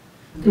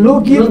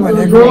 लोकगीत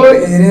भनेको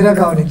हेरेर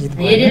गाउने गीत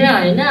हेरेर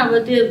होइन। अब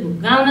त्यो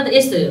गाउन त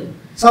यस्तो हो,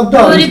 शब्द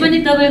दोहोरी पनि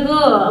तपाईँको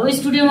अब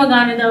स्टुडियोमा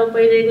गाउने त अब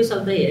पहिलेको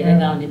शब्द हेरेर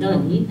गाउने त हो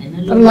नि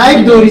होइन। लाइभ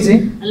दोहोरी चाहिँ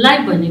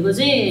लाइभ भनेको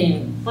चाहिँ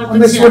अन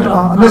द स्पोट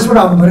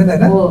आउनु पर्यो नि त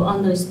होइन। हो, अन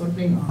द स्पोट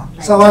नै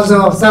सवाल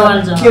जवाब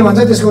के भन्छ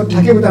त्यसको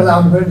ठ्याक्कै उतार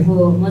आउनु पर्यो नि। हो,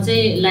 म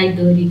चाहिँ लाइभ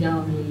दोहोरी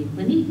गाउने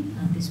पनि,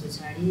 त्यस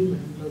पछाडि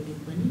लोकगीत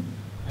पनि।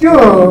 त्यो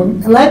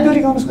लाइभ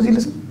दोहोरी गाउन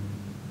सजिलो छ?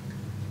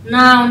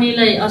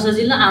 नआउनेलाई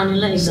असजिलो,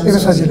 आउनेलाई एकदम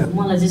सजिलो।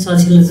 मलाई चाहिँ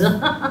सजिलो छ।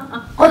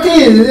 कति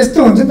यस्तो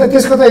हुन्छ नि त,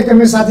 त्यसको त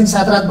एकदमै 7 दिन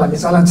 7 रात भन्ने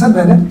चलन छ नि त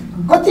होइन।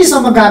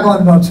 कतिसम्म गाएको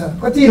अनुभव छ,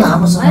 कति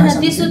लामो समय?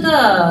 होइन त्यसो त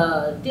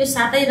त्यो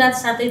 7 रात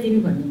 7 दिन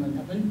भन्ने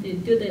भन्दा पनि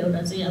त्यो त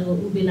एउटा चाहिँ अब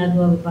ऊ बेलाको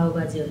अब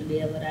बाबुबाजेहरूले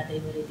अब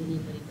रातैभरि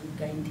दिनैभरि पनि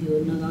गाइन्थ्यो,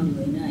 नगाउने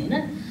होइन होइन।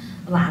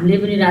 अब हामीले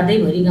पनि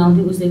रातैभरि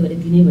गाउँथ्यौँ, उसैभरि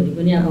दिनैभरि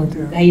पनि अब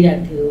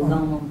गाइरहेको थियो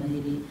गाउँमा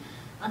हुँदाखेरि।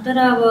 तर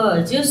अब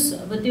जोस्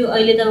अब त्यो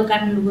अहिले त अब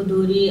काठमाडौँको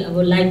दोहोरी अब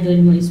लाइभ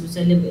दोहोरीमा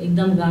स्पेसली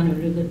एकदम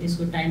गाउनेहरूको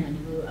त्यसको टाइम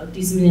भनेको अब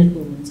 30 मिनटको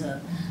हुन्छ।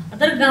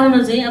 तर गाउन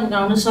चाहिँ अब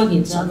गाउन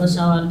सकिन्छ। अब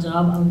सवाल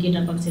जवाब अब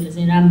केटा पक्षले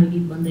चाहिँ राम्रो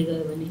गीत भन्दै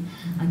गयो भने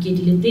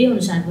केटीले त्यही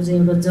अनुसारको चाहिँ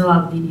एउटा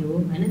जवाब दिने हो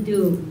होइन। त्यो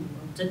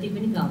जति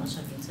पनि गाउन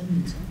सकिन्छ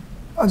मिल्छ।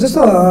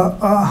 जस्तो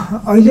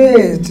अहिले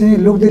चाहिँ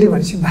लोकदोहोरी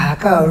भनेपछि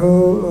भाकाहरू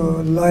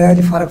लय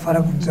अलि फरक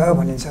फरक हुन्छ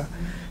भनिन्छ।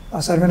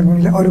 शर्मिला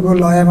गुरुङले अरूको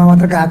लयमा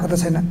मात्र गाएको त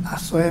छैन,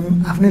 स्वयं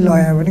आफ्नै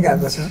लयमा पनि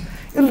गाएको छ।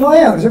 यो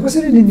लयहरू चाहिँ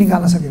कसरी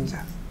निकाल्न सकिन्छ?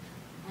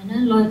 होइन,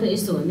 लय त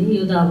यस्तो हो नि,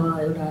 यो त अब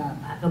एउटा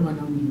भाका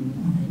बनाउने हो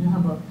होइन।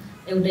 अब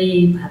एउटै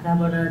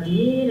भाकाबाट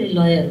धेरै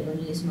लयहरू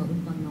पनि यसमा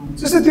उत्पन्न हुन्छ।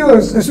 जस्तो त्यो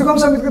सुगम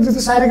सङ्गीतको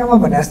जस्तो सारेगामा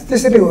भने जस्तो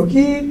त्यसरी हो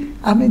कि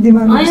आफ्नै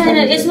दिमागमा?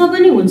 होइन, यसमा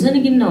पनि हुन्छ नि,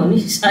 किन नहुने।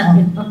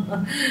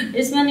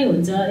 यसमा नि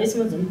हुन्छ,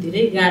 यसमा झन्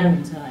धेरै गाह्रो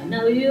हुन्छ होइन।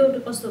 अब यो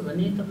एउटा कस्तो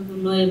भने तपाईँको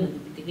लय भन्ने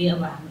बित्तिकै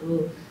अब हाम्रो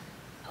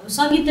अब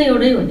सङ्गीत त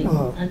एउटै हो नि।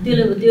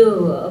 त्यो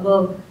अब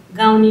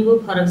गाउने पो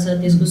फरक छ,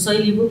 त्यसको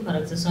शैली पो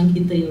फरक छ,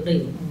 सङ्गीत त एउटै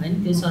हो होइन।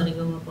 त्यो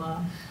सरेगामा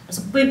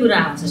सबै कुरा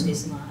आउँछ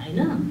त्यसमा होइन।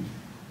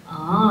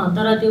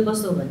 तर त्यो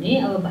कस्तो भने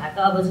अब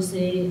भाका अब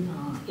जस्तै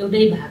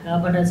एउटै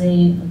भाकाबाट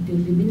चाहिँ त्यो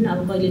विभिन्न अब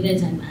कहिलेकाहीँ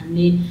चाहिँ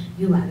हामीले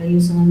यो भाका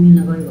योसँग मिल्न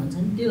गयो भन्छ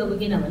नि। त्यो अब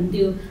किनभने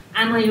त्यो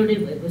आमा एउटै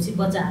भएपछि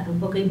बच्चाहरू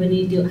पक्कै पनि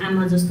त्यो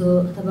आमा जस्तो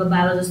अथवा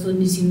बाबा जस्तो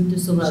निस्किनु त्यो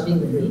स्वाभाविक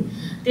हो नि।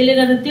 त्यसले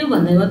गर्दा त्यो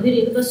भन्दैमा फेरि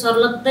एकदम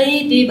सरलत्तै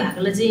त्यही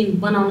भाकालाई चाहिँ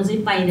बनाउन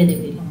चाहिँ पाइँदैन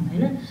फेरि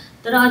होइन।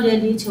 तर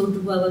अलिअलि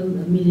छेउटुको अब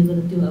मिलेको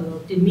त्यो अब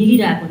त्यो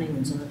मिलिरहेको नै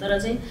हुन्छ। तर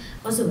चाहिँ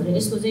कस्तो भने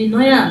यसको चाहिँ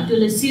नयाँ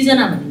त्यसलाई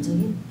सिर्जना भनिन्छ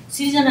कि,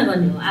 सिर्जना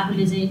गर्ने हो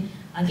आफूले चाहिँ।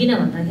 किन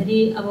भन्दाखेरि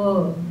अब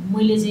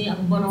मैले चाहिँ अब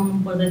बनाउनु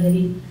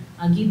पर्दाखेरि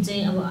गीत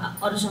चाहिँ अब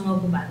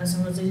अरूसँगको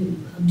भाकासँग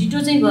चाहिँ डिटो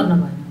चाहिँ गर्न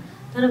भएन।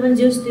 तर पनि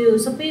जस त्यो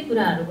सबै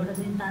कुराहरूबाट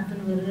चाहिँ तान्तुन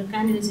गरेर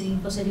कहाँनिर चाहिँ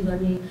कसरी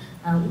गर्ने,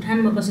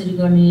 उठानमा कसरी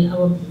गर्ने, अब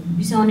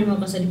बिसाउनेमा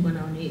कसरी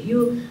बनाउने, यो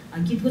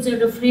गीतको चाहिँ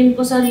एउटा फ्रेम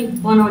कसरी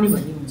बनाउने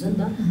भन्ने हुन्छ नि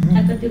त।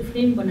 ठ्याक्क त्यो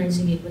फ्रेम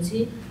बनाइसकेपछि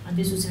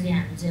त्यस पछाडि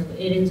हामी चाहिँ अब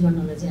एरेन्ज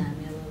गर्नलाई चाहिँ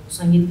हामी अब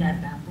सङ्गीतकार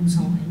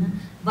पुग्छौँ होइन।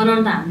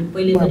 बनाउन त हामीले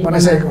पहिले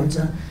बनाइसकेको हुन्छ।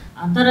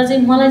 तर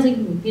चाहिँ मलाई चाहिँ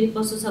फेरि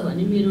कस्तो छ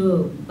भने मेरो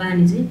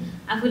बानी चाहिँ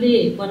आफूले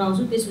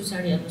बनाउँछु, त्यस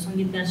पछाडि अब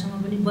सङ्गीतकारसँग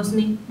पनि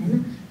बस्ने होइन,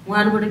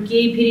 उहाँहरूबाट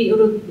केही फेरि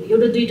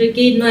एउटा दुईवटा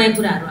केही नयाँ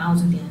कुराहरू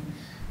आउँछ त्यहाँ,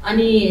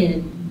 अनि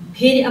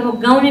फेरि अब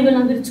गाउने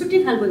बेलामा फेरि छुट्टै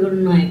खालको एउटा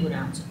नयाँ कुरा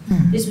आउँछ,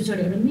 त्यस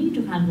पछाडि एउटा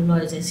मिठो खालको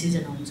लय चाहिँ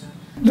सिर्जना हुन्छ।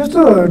 जस्तो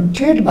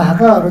ठेट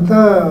भाकाहरू त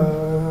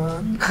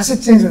खासै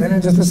चेन्ज हुँदैन,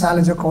 जस्तो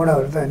सालेजो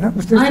कौडाहरू त होइन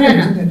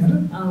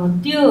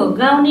त्यो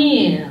गाउने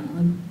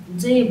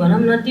चाहिँ भनौँ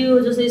न, त्यो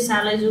जस्तै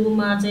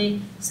सालेजुमा चाहिँ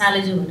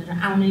सालेजो भनेर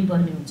आउनै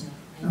पर्ने हुन्छ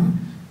होइन,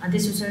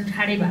 त्यस पछाडि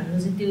ठाडे भाका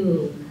चाहिँ त्यो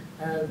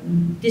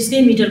त्यसकै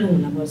मिटरको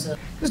हुनुपर्छ।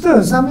 जस्तो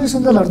सामाजिक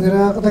सञ्जालहरूतिर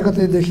कतै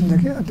कतै देखिन्छ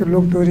कि त्यो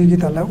लोकदोहोरी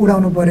गीतहरूलाई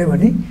उडाउनु पऱ्यो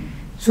भने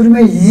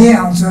सुरुमै हे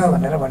आउँछ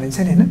भनेर भनिन्छ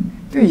नि होइन,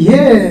 त्यो हे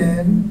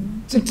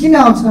चाहिँ किन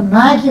आउँछ,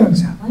 नयाँ के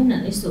हुन्छ? होइन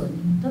यस्तो हो नि,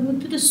 तपाईँ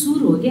त्यो त सुर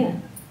हो क्या,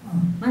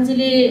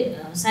 मान्छेले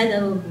सायद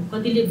अब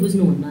कतिले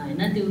बुझ्नुहुन्न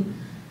होइन, त्यो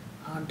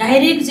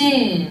डाइरेक्ट चाहिँ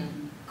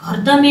घर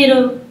त मेरो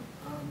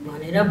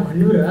भनेर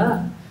भन्नु र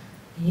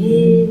हे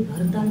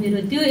घर त मेरो,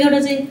 त्यो एउटा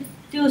चाहिँ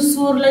त्यो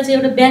स्वरलाई चाहिँ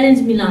एउटा ब्यालेन्स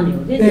मिलाउने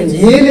हो क्या,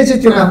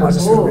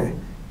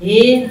 हे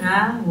हा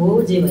हो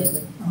जे भयो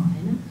पनि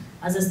होइन।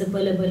 जस्तै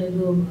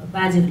पहिलाको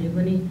बाजेहरूले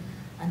पनि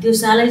त्यो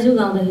सालेजो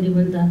गाउँदाखेरि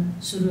पनि त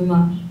सुरुमा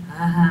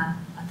हा हा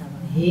अथवा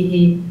हे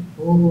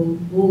हो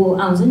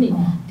आउँछ नि,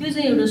 त्यो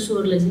चाहिँ एउटा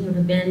स्वरलाई चाहिँ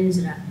एउटा ब्यालेन्स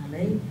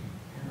राख्नलाई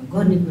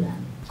गर्ने कुरा।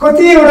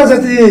 कतिवटा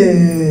जति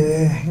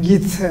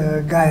गीत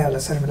गायो होला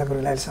शर्मिला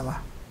गुरुङले अहिलेसम्म?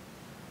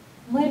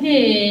 मैले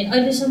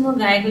अहिलेसम्म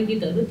गाएको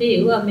गीतहरू त्यही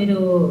हो, अब मेरो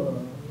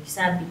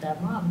हिसाब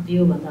किताबमा अब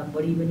त्योभन्दा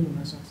बढी पनि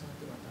हुनसक्छ,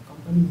 त्योभन्दा कम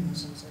पनि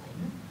हुनसक्छ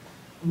होइन।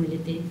 मैले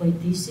त्यही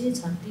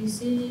 3500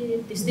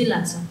 3600 त्यस्तै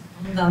लाग्छ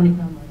गाउने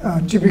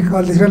क्रमहरू।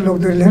 टिपिकल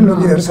लोकदोहोरी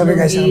लोकगीतहरू सबै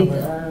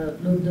गाइसक्नुभयो?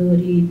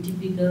 लोकदोहोरी,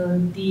 टिपिकल,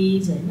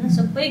 तिज होइन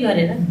सबै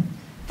गरेर।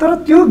 तर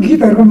त्यो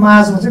गीतहरूको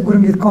माझमा चाहिँ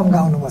गुरुङ गीत कम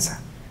गाउनुपर्छ।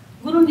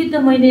 गुरुङ गीत त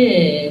मैले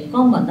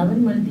कम भन्दा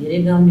पनि मैले धेरै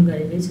गाउने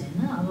गरेकै छैन।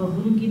 अब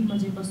गुरुङ गीतमा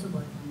चाहिँ कस्तो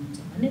भएको हुन्छ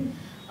भने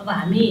अब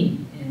हामी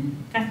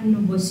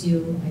काठमाडौँ बसियो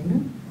होइन,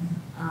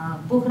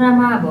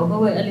 पोखरामा भएको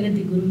भए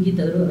अलिकति गुरुङ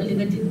गीतहरू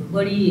अलिकति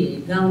बढी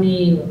गाउने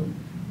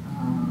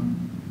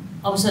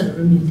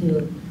अवसरहरू मिल्थ्यो,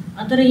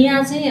 तर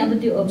यहाँ चाहिँ अब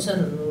त्यो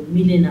अवसरहरू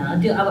मिलेन।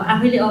 त्यो अब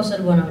आफैले अवसर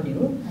बनाउने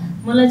हो।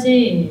 मलाई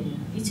चाहिँ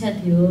इच्छा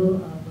थियो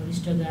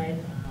वरिष्ठ गायक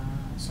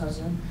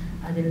सर्जक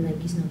आदरणीय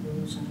कृष्ण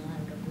गुरुङसँग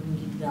एउटा गुरुङ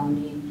गीत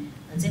गाउने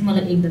चाहिँ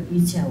मलाई एकदम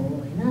इच्छा हो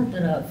होइन।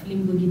 तर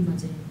फिल्मको गीतमा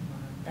चाहिँ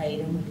दाइ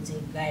र मैले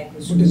चाहिँ गाएको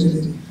छु,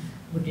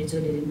 बुट्टे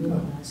चोलेरीको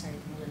सायद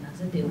मलाई लाग्छ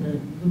त्यो एउटा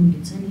गुरुङ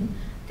गीत छ नि,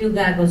 त्यो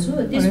गाएको छु।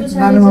 त्यस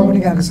पछाडि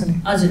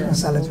हजुर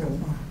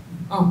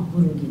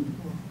गुरुङ गीत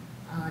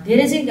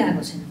धेरै चाहिँ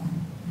गाएको छैन,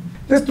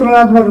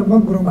 तुलनात्मक रूपमा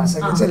गुरुङ भाषा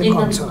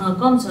एकदम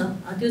कम छ।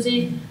 त्यो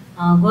चाहिँ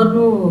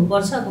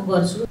गर्नुपर्छ, अब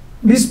गर्छु।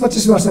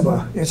 20-25 वर्ष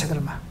भयो यो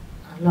क्षेत्रमा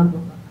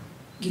लगभग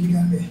गीत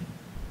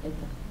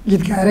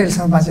गाएर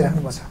अहिलेसम्म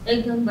बाँचिराख्नुपर्छ?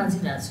 एकदम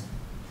बाँचिरहेको छु।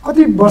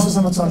 कति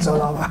वर्षसम्म चल्छ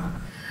होला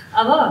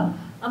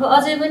अब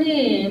अझै पनि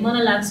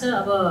मलाई लाग्छ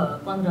अब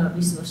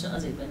 15-20 वर्ष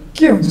अझै पनि।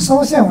 के हुन्छ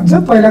समस्या हुन्छ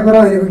पहिलाको र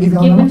अहिलेको गीत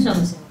गाउनमा? के पनि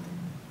समस्या हुँदैन,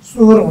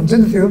 स्वर हुन्छ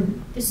नि त्यो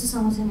त्यस्तो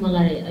समस्या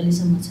मलाई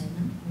अहिलेसम्म छैन।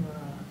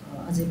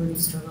 अझै पनि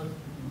स्ट्रगल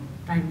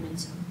टाइम नै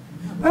छ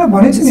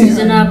भनेको छु नि,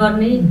 सृजना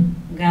गर्ने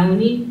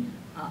गाउने,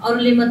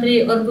 अरूले मात्रै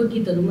अर्को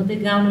गीतहरू मात्रै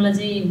गाउनलाई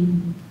चाहिँ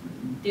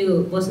त्यो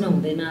बस्न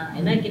हुँदैन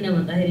होइन। किन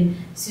भन्दाखेरि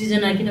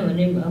सृजना,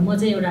 किनभने म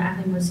चाहिँ एउटा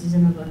आफैमा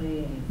सृजना गर्ने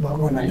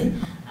भएको हुनाले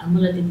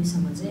मलाई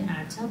त्यतिसम्म चाहिँ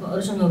आँट छ। अब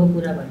अरूसँगको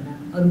कुरा भएन,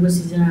 अरूको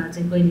सृजना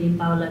चाहिँ कहिले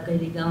पाउला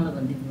कहिले गाउन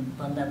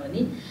भन्दा पनि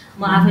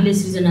म आफैले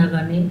सृजना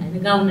गर्ने होइन।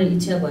 गाउने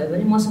इच्छा भयो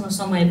भने, मसँग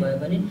समय भयो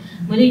भने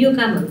मैले यो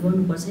कामहरू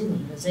गर्नुपर्छ है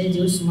भनेर चाहिँ जे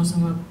होस्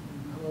मसँग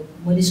अब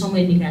मैले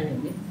समय निकाल्ने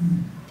हुने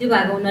त्यो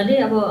भएको हुनाले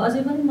अब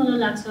अझै पनि मलाई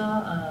लाग्छ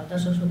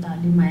दर्शक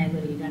श्रोताहरूले माया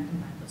गरिराख्नु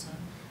भएको छ।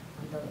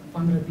 अन्त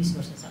 15-20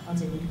 वर्ष छ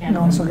अझै पनि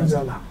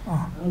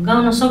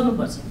गाउन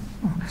सक्नुपर्छ।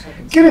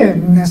 के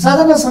अरे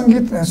साधारण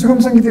सङ्गीत सुगम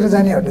सङ्गीततिर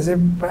जानेहरूले चाहिँ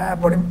प्रायः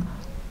बढी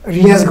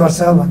रियाज गर्छ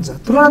भन्छ,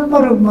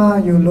 तुलनात्मक रूपमा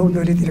यो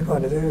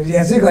लोकदोहोरीतिरकोहरूले चाहिँ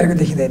रियाजै गरेको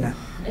देखिँदैन,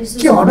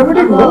 के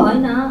अटोमेटिक हो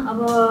होइन? अब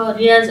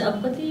रियाज अब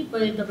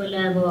कतिपय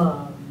तपाईँलाई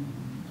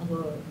अब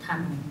थाहा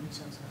नहुन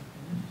सक्छ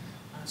होइन,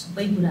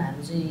 सबै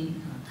कुराहरू चाहिँ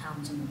थाहा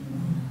हुन्छ भन्ने।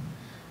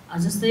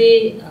 जस्तै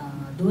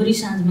दोहोरी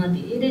साँझमा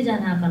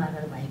धेरैजना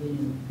कलाकार भाइ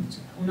बहिनीहरू हुनुहुन्छ,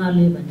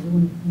 उनीहरूले भनेको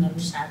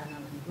उनीहरूको साधना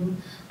भनेको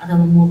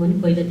अथवा म पनि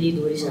पहिला त्यही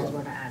दोहोरी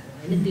साँझबाट आएको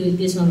होइन,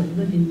 त्यसमा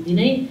भनेको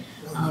दिनदिनै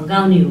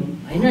गाउने हो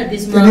होइन,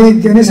 त्यसमा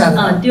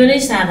त्यो नै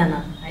साधना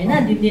होइन,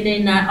 दिनदिनै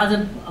अझ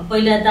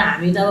पहिला त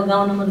हामी त अब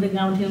गाउन मात्रै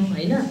गाउँथ्यौँ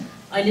होइन,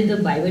 अहिले त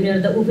भाइ बहिनीहरू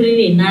त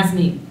उफ्रिने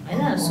नाच्ने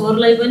होइन,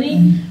 स्वरलाई पनि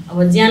अब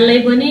ज्यानलाई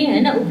पनि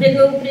होइन,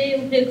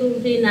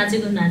 उफ्रे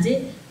नाचे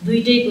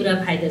दुइटै कुरा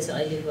फाइदा छ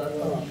अहिलेको अब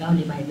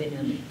गाउने भाइ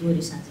बहिनीहरूले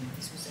दोहोरी साँझमा।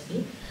 त्यसपछि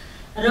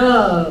र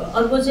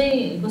अर्को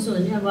चाहिँ कस्तो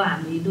भने अब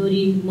हामी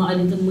दोहोरी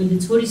अहिले त मैले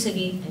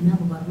छोडिसकेँ होइन,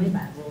 अब घरमै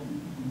भएको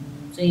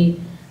चाहिँ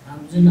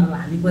जुन अब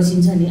हामी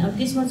बसिन्छ नि, अब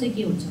त्यसमा चाहिँ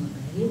के हुन्छ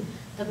भन्दाखेरि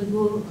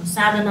तपाईँको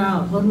साधना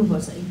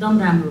गर्नुपर्छ, एकदम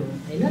राम्रो हो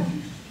होइन।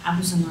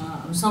 आफूसँग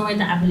समय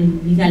त आफूले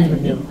निकाल्यो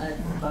भने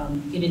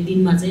के अरे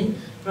दिनमा चाहिँ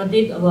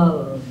प्रत्येक अब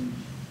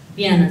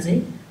बिहान चाहिँ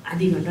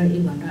आधी घन्टा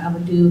 1 घन्टा अब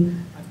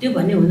त्यो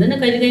भन्ने हुँदैन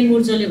कहिलेकाहीँ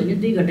मुड चल्यो भने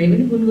 2 घन्टा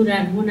पनि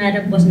गुनगुनाएर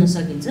बस्न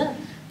सकिन्छ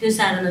त्यो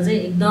साधना चाहिँ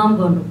एकदम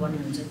गर्नुपर्ने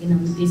हुन्छ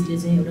किनभने त्यसले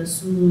चाहिँ एउटा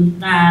सुर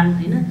ताल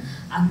हैन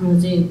आफ्नो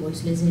चाहिँ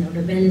भोइसले चाहिँ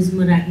एउटा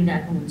ब्यालेन्समा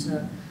राखिरहेको हुन्छ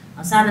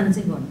साधना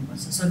चाहिँ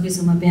गर्नुपर्छ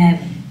सकेसम्म भ्याए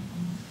भने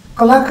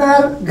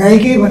कलाकार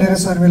गायिकै भनेर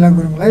शर्मिला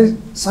गुरुङलाई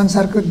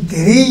संसारको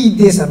धेरै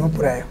देशहरुमा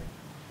पुर्यायो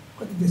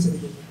कति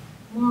देशहरु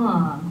म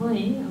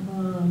गएँ अब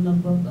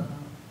लगभग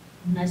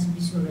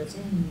 19-20 वटा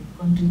चाहिँ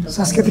कन्ट्री त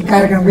सांस्कृतिक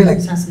कार्यक्रमकै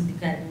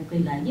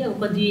लागि अब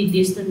कति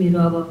देश त मेरो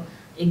अब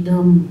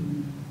एकदम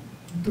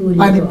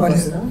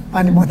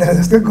पानी मदेर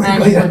जस्तो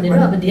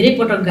अब धेरै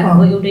पटक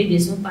गएको एउटै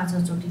देशमा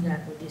 5-6 चोटि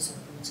गएको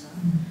देशहरु छ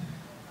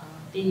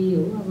त्यही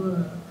हो अब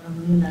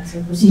रमाइलो लाग्छ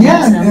खुसी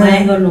लाग्छ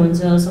माया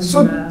गर्नुहुन्छ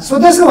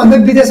स्वदेशको भन्दा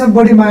विदेशमा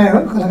बढी माया हो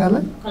कलाकारले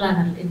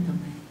एकदम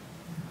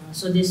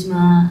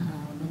स्वदेशमा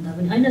भन्दा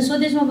पनि हैन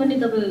स्वदेशमा पनि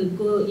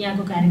तपाईको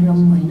यहाँको कार्यक्रम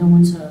हैन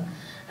हुन्छ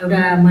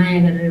एउटा माया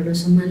गरेर एउटा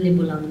सम्मानले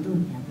बोलाउनु त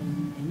हुन्छ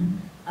हैन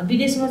अब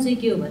विदेशमा चाहिँ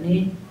के हो भने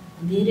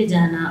धेरै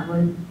जना अब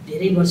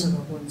धेरै वर्ष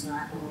भएको हुन्छ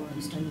आफ्नो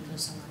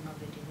इष्टमित्रसँग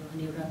नभेटेको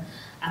अनि एउटा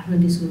आफ्नो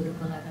देशको एउटा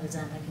कलाकार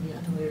जाँदाखेरि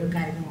अथवा एउटा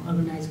कार्यक्रम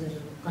अर्गनाइज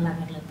गरेर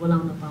कलाकारलाई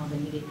बोलाउन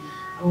पाउँदाखेरि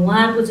अब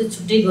उहाँहरूको चाहिँ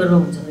छुट्टै गर्व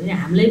हुन्छ भने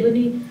हामीलाई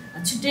पनि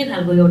छुट्टै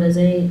खालको एउटा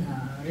चाहिँ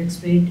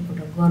रेस्पेक्ट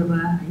एउटा गर्व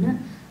हैन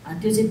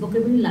त्यो चाहिँ पक्कै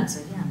पनि लाग्छ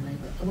कि हामीलाई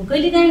अब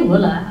कहिलेकाहीँ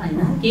होला हैन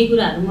केही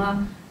कुराहरुमा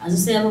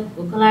जस्तै अब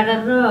कलाकार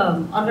र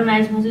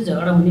अर्गनाइजमा चाहिँ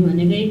झगडा हुने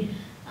भनेकै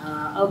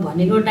अब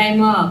भनेको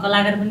टाइममा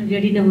कलाकार पनि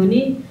रेडी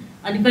नहुने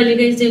अनि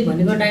कहिलेकाहीँ चाहिँ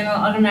भनेको टाइममा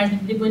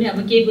अर्गनाइजले पनि अब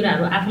केही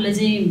कुराहरु आफूले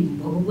चाहिँ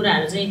भएको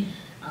कुराहरु चाहिँ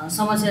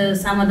समस्या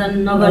समाधान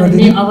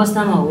नगर्ने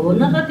अवस्थामा हो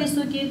न त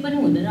त्यस्तो केही पनि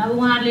हुँदैन अब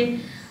उहाँहरूले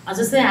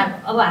जस्तै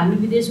अब हामी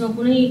विदेशमा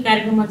कुनै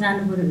कार्यक्रममा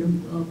जानु पर्यो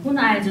भने कुन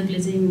आयोजकले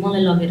चाहिँ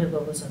मलाई लगेर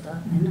गएको छ त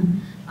हैन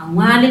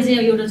उहाँले चाहिँ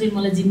एउटा चाहिँ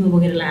मलाई जिम्मा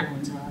बोकेर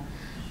लानुहुन्छ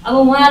अब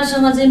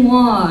उहाँहरुसँग चाहिँ म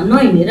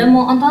नहिँडेर म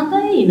अन्तै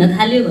हिँड्न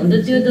थाल्यो भने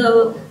त त्यो त अब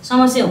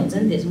समस्या हुन्छ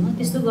नि त्यसमा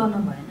त्यस्तो गर्न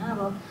भएन अब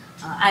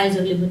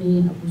आयोजकले पनि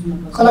बुझ्नु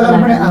पर्छ कलाकार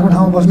पनि आफ्नो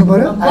ठाउँमा बस्नु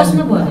पर्यो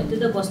त्यो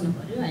त बस्नु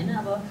पर्यो हैन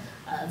अब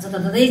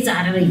जताततै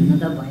चारेर हिँड्न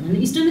त भएन नि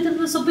इष्टमित्र त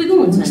सबैको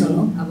हुन्छ नि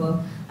अब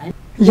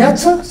याद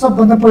छ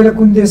सबभन्दा पहिला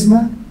कुन देशमा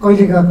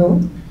कहिले गएको हो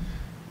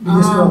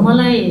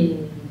मलाई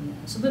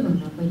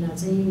सबैभन्दा पहिला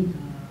चाहिँ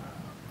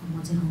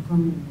म चाहिँ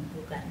हङकङको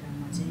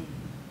कार्यक्रममा चाहिँ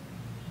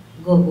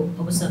गएको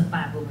अवसर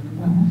पाएको भनौँ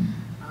न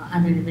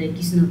आदरणीय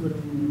कृष्ण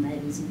गुरुङ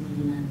दाइले चाहिँ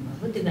मैले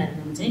लानुभएको त्यो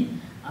कार्यक्रम चाहिँ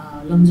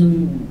लमजुङ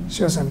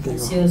सेवा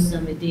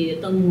समिति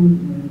तमु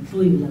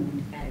टोइला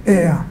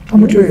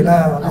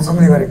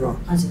हङकङले गरेको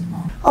हजुर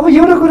अब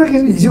एउटा कुरा के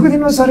हिजोको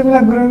दिनमा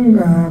शर्मिला गुरुङ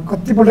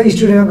कतिपल्ट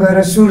स्टुडियोमा गएर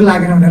सुर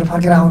लागेन भनेर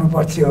फर्केर आउनु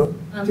पर्थ्यो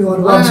त्यो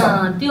अनुभव छ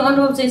त्यो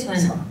अनुभव चाहिँ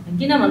छैन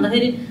किन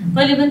भन्दाखेरि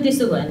कहिले पनि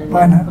त्यस्तो भएन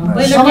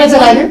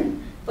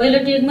पहिलो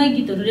टेकमै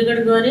गीतहरू रेकर्ड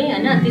गरेँ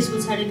हैन त्यस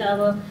पछाडि त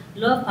अब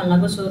ल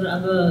फल्लाको स्वर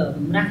अब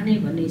राख्ने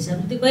भन्ने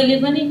हिसाबले त्यो कहिले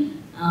पनि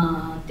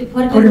त्यो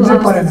फर्केको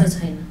अवस्था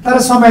छैन तर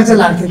समय चाहिँ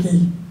लाग्थ्यो कि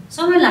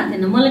समय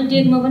लाग्दैन मलाई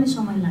टेकमा पनि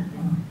समय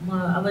लाग्दैन म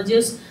अब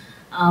जस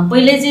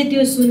पहिले चाहिँ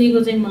त्यो सुनेको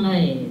चाहिँ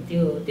मलाई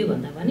त्यो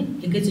भन्दा पनि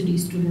एकैचोटि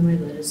स्टुडियोमै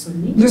गएर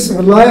सुन्ने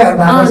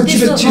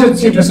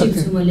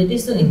मैले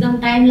त्यस्तो एकदम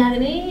टाइम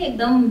लाग्ने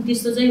एकदम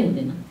त्यस्तो चाहिँ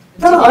हुँदैन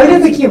तर अहिले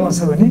त के भन्छ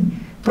भने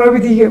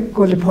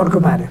प्रविधिकोले फड्को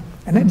मार्यो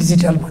हैन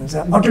डिजिटल भन्छ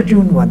अटो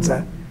ट्युन भन्छ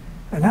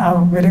हैन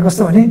अब मैले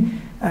कस्तो भने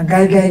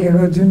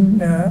गायिकाको जुन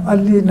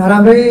अलि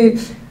नराम्रै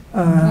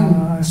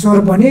स्वर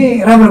पनि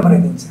राम्रो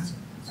बनाइदिन्छ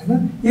हैन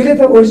यसले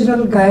त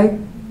ओरिजिनल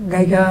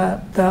गायिका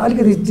त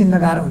अलिकति चिन्न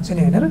गाह्रो हुन्छ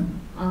नि हैन र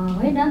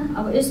हैन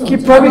अब यसो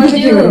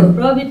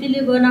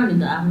प्रविधिले बनाउने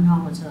त आफ्नो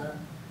ठाउँमा छ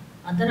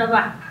तर अब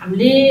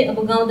हामीले अब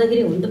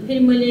गाउँदाखेरि हुन त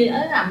फेरि मैले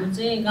हाम्रो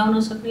चाहिँ गाउन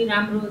सक्ने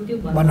राम्रो त्यो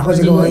भन्न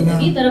खोजेको होइन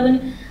कि तर पनि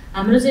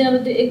हाम्रो चाहिँ अब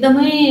त्यो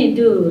एकदमै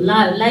त्यो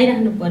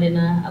लाइराख्नु परेन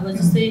अब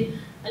जस्तै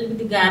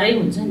अलिकति गाह्रै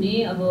हुन्छ नि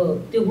अब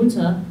त्यो हुन्छ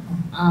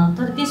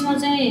तर त्यसमा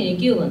चाहिँ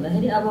के हो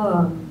भन्दाखेरि अब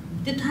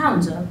त्यो थाहा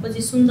हुन्छ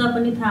पछि सुन्दा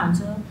पनि थाहा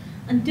हुन्छ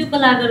अनि त्यो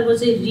कलाकारको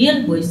चाहिँ रियल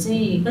भोइस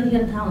चाहिँ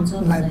कतिखेर थाहा हुन्छ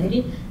भन्दाखेरि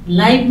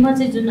लाइभमा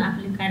चाहिँ जुन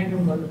आफूले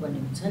कार्यक्रम गर्नुपर्ने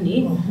हुन्छ नि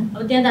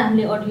अब त्यहाँ त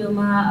हामीले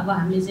अडियोमा अब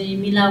हामीले चाहिँ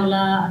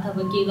मिलाउला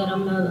अथवा के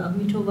गरौँला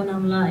मिठो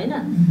बनाउला हैन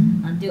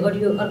त्यो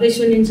अडियो अर्कै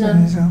सुनिन्छ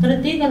तर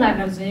त्यही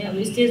कलाकार चाहिँ अब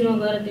स्टेजमा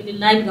गएर त्यसले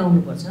लाइभ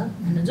गाउनुपर्छ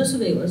हैन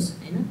जोसुकै होस्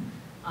हैन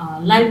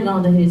लाइभ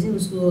गाउँदाखेरि चाहिँ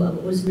उसको अब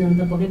ओरिजिनल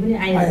त पक्कै पनि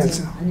आइहाल्छ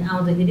अनि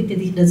आउँदाखेरि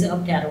त्यतिखेर चाहिँ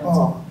अप्ठ्यारो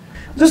हुन्छ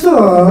जस्तो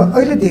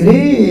अहिले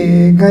धेरै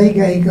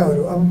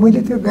गायिकाहरू अब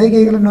मैले त्यो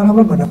गायिकालाई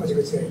नराम्रो भन्न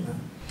खोजेको छु हैन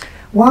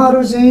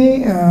उहाँहरू चाहिँ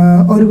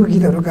अरूको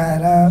गीतहरू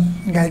गाएर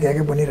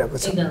गायिका बनिरहेको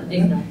छ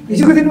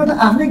हिजोको दिनमा त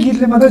आफ्नै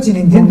गीतले मात्र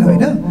चिनिन्थ्यो नि त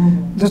होइन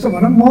जस्तो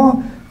भनौँ म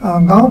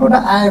गाउँबाट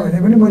आएँ भने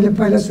पनि मैले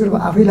पहिला सुरु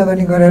आफै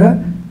लगानी गरेर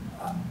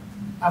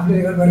आफूले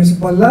रेकर्ड गरेपछि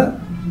बल्ल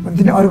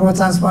हुन्थ्यो नि अरूकोमा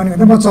चान्स पाउने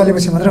हुँदा म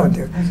चलेपछि मात्र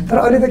हुन्थ्यो तर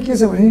अहिले त के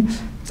छ भने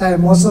चाहे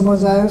मौसममा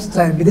जाओस्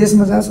चाहे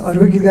विदेशमा जाओस्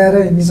अरूको गीत गाएर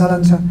हिँड्ने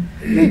चलन छ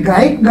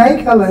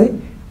गायिकालाई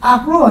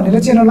आफ्नो भनेर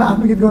च्यानलमा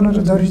आफ्नो गीत गर्नु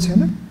जरुरी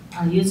छैन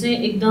यो चाहिँ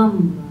एकदम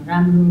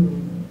राम्रो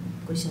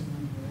क्वेसन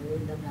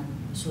एकदम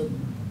राम्रो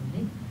सोध्नु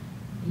तपाईँले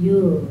यो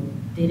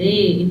धेरै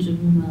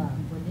इन्टरभ्यूमा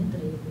बोले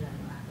तर यो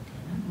कुराहरू आएको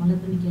थिएन मलाई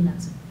पनि के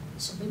लाग्छ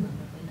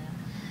सबैभन्दा पहिला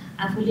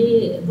आफूले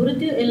बरु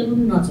त्यो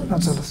एल्बम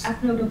नचलोस्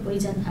आफ्नो एउटा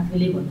पहिचान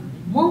आफैले बनाउने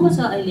महँगो छ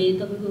अहिले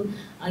तपाईँको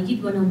गीत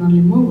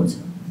बनाउनले महँगो छ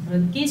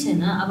र केही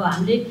छैन अब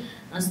हामीले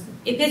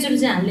एकैचोटि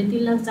चाहिँ हामीले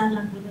 3 लाख 4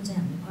 लाख रुपियाँ चाहिँ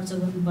हामीले खर्च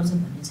गर्नुपर्छ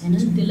भन्ने छैन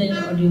त्यसलाई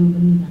अडियोमा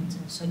पनि निकाल्छ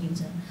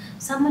सकिन्छ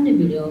सामान्य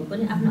भिडियो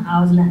पनि आफ्नो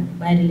आवाजलाई हामीले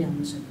बाहिर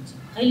ल्याउन सकिन्छ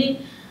अहिले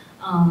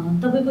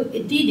तपाईँको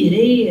यति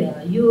धेरै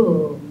यो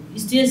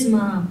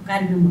स्टेजमा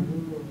कार्यक्रमहरू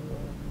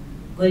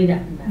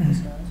गरिराख्नु भएको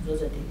छ जो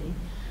जतिले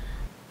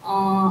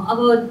अब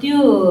त्यो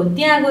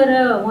त्यहाँ गएर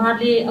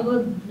उहाँहरूले अब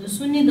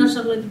सुन्ने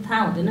दर्शकलाई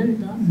थाहा हुँदैन नि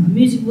त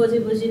म्युजिक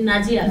बजेपछि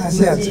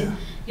नाचिहाल्छ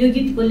यो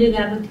गीत कसले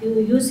गाएको थियो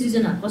यो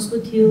सृजना कसको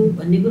थियो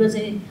भन्ने कुरा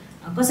चाहिँ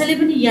कसैले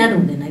पनि याद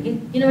हुँदैन कि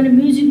किनभने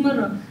म्युजिकमा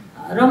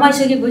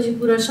रमाइसकेपछि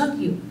कुरा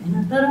सकियो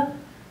होइन तर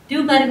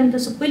त्यो कार्यक्रम त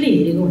सबैले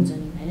हेरेको हुन्छ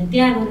नि होइन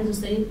त्यहाँ गएर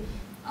जस्तै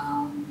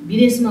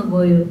विदेशमा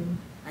गयो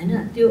होइन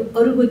त्यो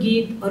अरूको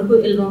गीत अरूको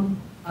एल्बम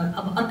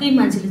अब अर्कै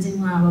मान्छेले चाहिँ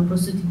उहाँ अब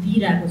प्रस्तुति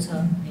दिइरहेको छ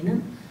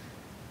होइन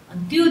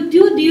त्यो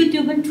त्यो दियो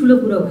त्यो पनि ठुलो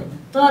कुरो होइन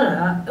तर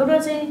एउटा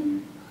चाहिँ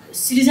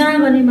सृजना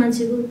गर्ने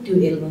मान्छेको त्यो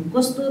एल्बम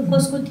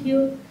कसको थियो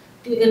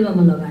त्यो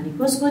एल्बममा लगानी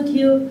कसको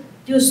थियो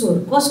त्यो स्वर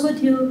कसको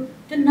थियो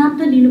त्यो नाम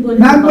त लिनुपर्ने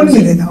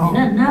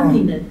होइन नाम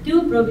लिँदा त्यो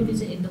प्रविधि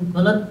चाहिँ एकदम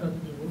गलत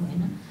प्रविधि हो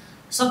होइन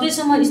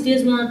सकेसम्म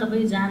स्टेजमा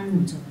तपाईँ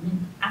जानुहुन्छ भने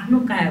आफ्नो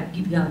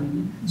गीत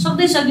गाउने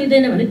सक्दै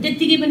सकिँदैन भने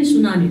त्यत्तिकै पनि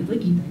सुनाउने हो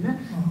गीत होइन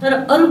तर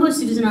अरूको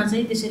सृजना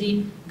चाहिँ त्यसरी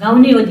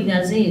गाउने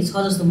अधिकार चाहिँ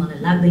छ जस्तो मलाई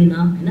लाग्दैन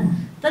होइन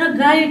तर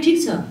गायो ठिक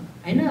छ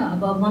होइन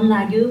अब मन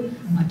लाग्यो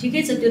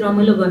ठिकै छ त्यो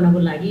रमाइलो गर्नको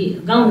लागि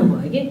गाउनु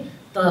भयो कि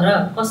तर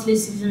कसले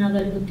सृजना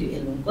गरेको त्यो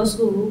एल्बम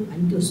कसको हो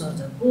अनि त्यो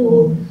सर्जकको हो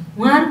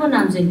उहाँहरूको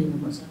नाम चाहिँ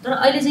लिनुपर्छ तर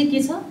अहिले चाहिँ के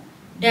छ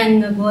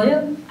ड्याङ्ग गयो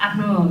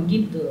आफ्नो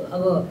गीत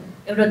अब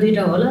एउटा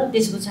दुईवटा होला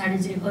त्यस पछाडि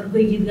चाहिँ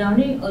अर्कै गीत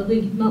गाउने अर्कै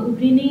गीतमा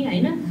उफ्रिने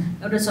होइन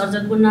एउटा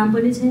सर्जकको नाम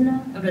पनि छैन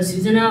एउटा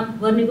सृजना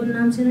गर्नेको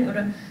नाम छैन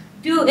एउटा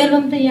त्यो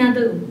एल्बम त यहाँ त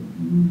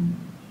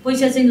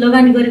पैसा चाहिँ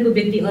लगानी गरेको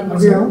व्यक्ति अर्को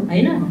छ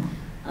होइन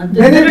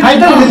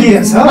फाइदा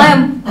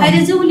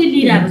चाहिँ उसले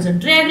लिइरहेको छ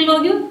ट्र्याक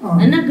लग्यो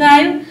होइन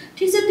गायो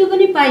ठिक छ त्यो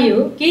पनि पाइयो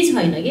केही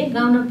छैन कि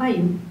गाउन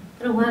पाइयो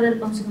तर उहाँलाई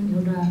कमसेकम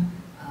एउटा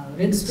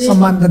रेस्पेक्ट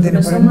सम्मान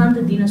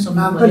त दिन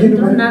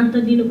सक्नु नाम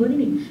त दिनु पऱ्यो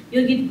नि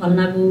यो गीत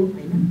फल्नाको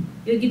होइन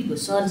यो गीतको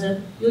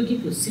सर्जक यो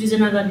गीतको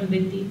सृजना गर्ने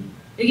व्यक्ति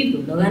यो गीतको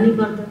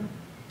लगानीकर्ता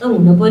त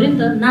हुनु पऱ्यो नि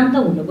त नाम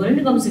त हुनु पऱ्यो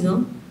नि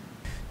कमसेकम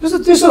जस्तो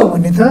त्यसो हो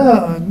भने त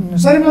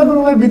शर्मिला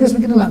गुरुङलाई विदेशमा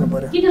किन लानु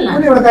पर्यो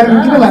कुनै एउटा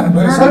कार्यक्रम किन लानु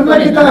पर्यो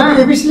शर्मिलाले त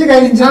एबिसीले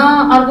गाइदिन्छ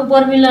अर्को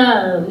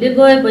पर्मिलाले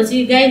गएपछि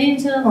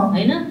गाइदिन्छ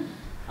होइन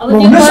अब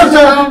हुन सक्छ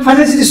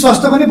फाइनान्सियली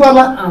सस्तो पनि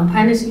पर्ला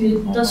फाइनान्सियली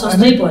त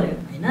सस्तै पर्यो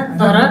होइन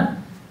तर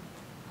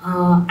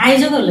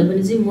आयोजकहरूले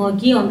पनि चाहिँ म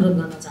के अनुरोध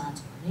गर्न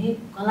चाहन्छु भने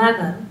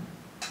कलाकार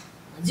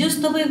जस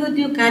तपाईँको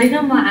त्यो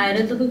कार्यक्रममा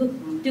आएर तपाईँको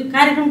त्यो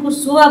कार्यक्रमको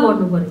शोभा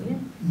बढ्नु पर्यो क्या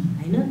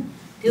होइन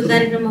त्यो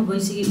कार्यक्रममा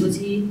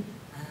गइसकेपछि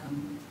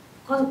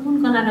कुन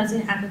कलाकार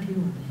चाहिँ आएको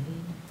थियो भन्दाखेरि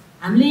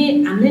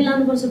हामीले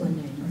लानुपर्छ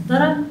भन्ने होइन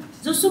तर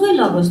जोसुकै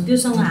लगोस्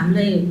त्योसँग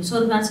हामीलाई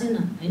सरोकार छैन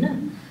होइन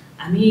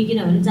हामी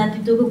किनभने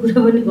जातित्वको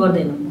कुरा पनि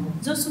गर्दैनौँ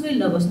जोसुकै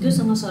लगोस्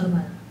त्योसँग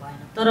सरोकार भएन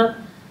तर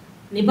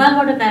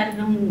नेपालबाट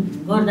कार्यक्रम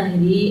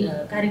गर्दाखेरि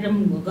कार्यक्रम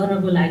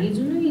गर्नको लागि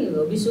जुनै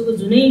विश्वको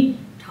जुनै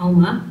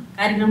ठाउँमा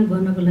कार्यक्रम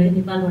गर्नको लागि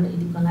नेपालबाट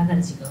यदि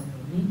कलाकार सिकाउनु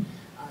भने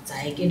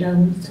चाहे केटा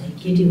होस् चाहे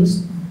केटी होस्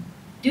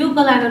त्यो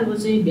कलाकारको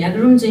चाहिँ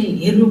ब्याकग्राउन्ड चाहिँ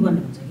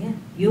हेर्नुपर्ने हुन्छ क्या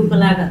यो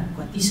कलाकार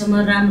कतिसम्म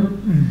राम्रो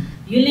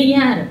यसले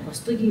यहाँ आएर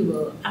कस्तो कि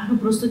आफ्नो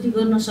प्रस्तुति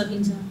गर्न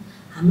सकिन्छ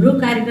हाम्रो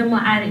कार्यक्रममा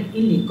आएर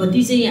यसले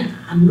कति चाहिँ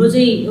हाम्रो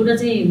चाहिँ एउटा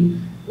चाहिँ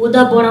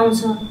ओदा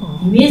बढाउँछ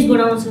इमेज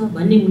बढाउँछ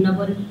भन्ने हुन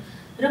पर्यो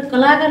र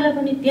कलाकारलाई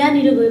पनि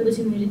त्यहाँनिर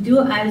गएपछि मैले त्यो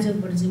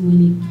आयोजकबाट चाहिँ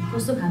मैले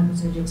कस्तो खालको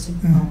चाहिँ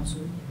रेस्पेक्ट पाउँछु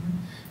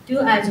त्यो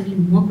आयोजकले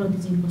म प्रति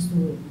चाहिँ कस्तो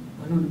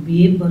भनौँ न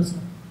बिहेभ गर्छ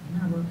होइन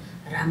अब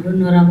राम्रो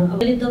नराम्रो अब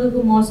अहिले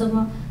तपाईँको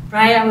मौसममा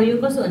प्रायः अब यो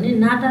कस्तो भने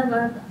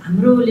नाताबाट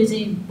हाम्रोले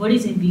चाहिँ बढी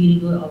चाहिँ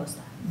बिग्रेको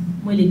अवस्था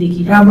मैले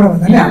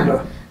देखिरहेको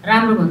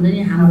राम्रो भन्दा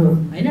नि हाम्रो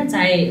होइन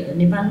चाहे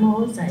नेपालमा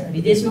होस् चाहे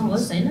विदेशमा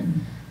होस् होइन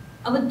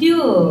अब त्यो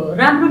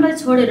राम्रोलाई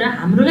छोडेर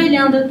हाम्रोलाई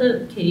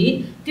ल्याउँदाखेरि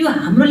त्यो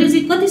हाम्रोले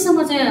चाहिँ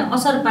कतिसम्म चाहिँ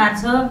असर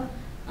पार्छ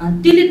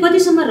त्यसले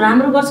कतिसम्म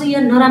राम्रो गर्छ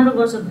या नराम्रो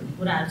गर्छ भन्ने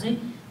कुराहरू चाहिँ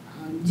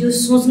जो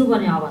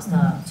सोच्नुपर्ने अवस्था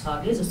छ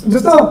कि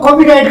जस्तो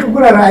कपिराइटको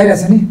कुराहरू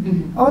आइरहेछ नि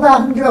अब त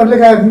आफ्नो किताबले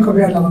गायो भने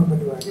कपिराइट लगाउनु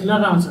पर्ने भयो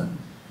लगाउँछ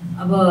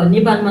अब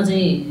नेपालमा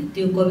चाहिँ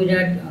त्यो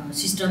कपिराइट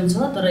सिस्टम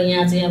छ तर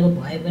यहाँ चाहिँ अब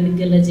भए पनि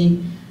त्यसलाई चाहिँ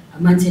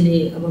मान्छेले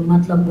अब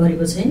मतलब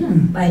गरेको छैन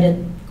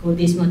बाहिरको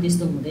देशमा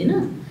त्यस्तो हुँदैन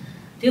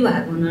त्यो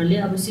भएको हुनाले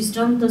अब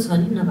सिस्टम त छ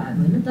नि नभएको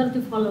होइन तर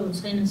त्यो फलो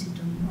छैन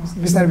सिस्टम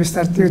बिस्तारै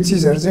बिस्तारै त्यो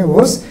चिजहरू चाहिँ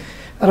होस्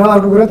र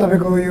अर्को कुरा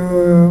तपाईँको यो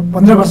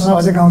 15 वर्षसम्म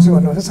अझै गाउँछु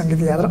भन्नुहुन्छ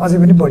सङ्गीत यात्रा अझै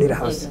पनि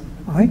बढिरहोस्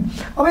है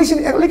अब एकछिन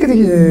अलिकति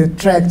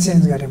ट्र्याक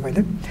चेन्ज गरेँ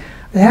मैले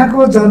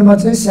यहाँको जन्म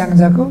चाहिँ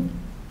स्याङ्जाको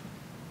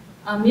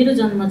मेरो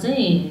जन्म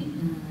चाहिँ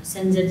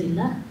स्याङ्जा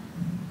जिल्ला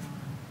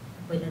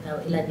पहिला त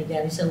इलादी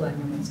गाविस वार्ड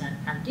नम्बर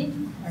 4 खाल्टे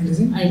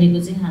अहिलेको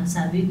चाहिँ हाल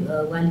साबिक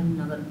वालिङ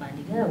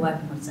नगरपालिका वार्ड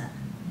नम्बर 4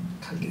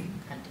 खाल्टे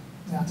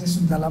जहाँ चाहिँ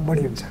सुन्तला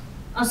बढी हुन्छ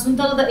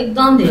सुन्तला त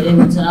एकदम धेरै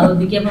हुन्छ अब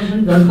विज्ञापन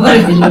पनि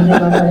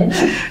गर्नुपर्छ हैन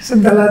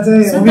सुन्तला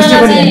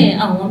चाहिँ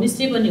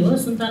होमस्टे पनि हो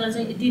सुन्तला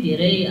चाहिँ यति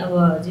धेरै अब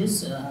जस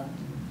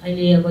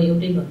अहिले अब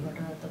एउटै घरबाट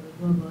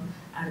तपाईको अब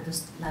 8-10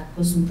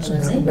 लाखको सुन्तला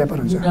चाहिँ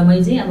बोटमै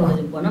चाहिँ अब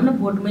भनौँ न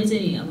बोटमै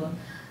चाहिँ अब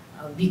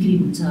बिक्री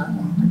हुन्छ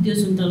त्यो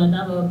सुन्तला त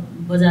अब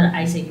बजार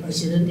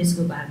आइसकेपछि त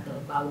त्यसको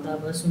भाव त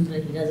अब सुन्तला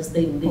हिरा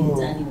जस्तै हुँदै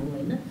जाने हो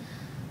हैन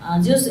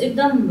जस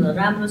एकदम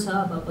राम्रो छ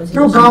अब पछि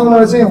त्यो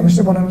गाउँमा चाहिँ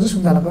होमस्टे बनाउनु चाहिँ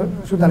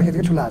सुन्तला खेती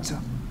ठुलो हात छ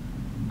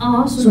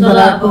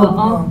सुन्तलाको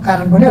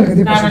कारण पनि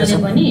अलिकति कारणले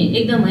पनि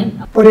एकदमै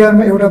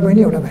परिवारमा एउटा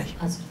बहिनी एउटा भाइ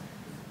हजुर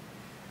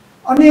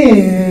अनि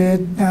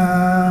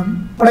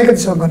पढाइ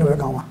कतिसम्म गर्नुभयो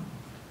गाउँमा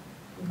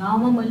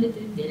गाउँमा मैले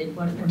धेरै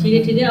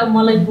पढेँ ठिकै अब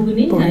मलाई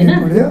पुग्ने हैन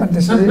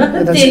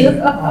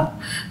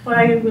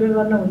पढाइको कुरा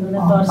गर्न हुँदैन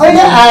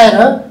अहिले आएर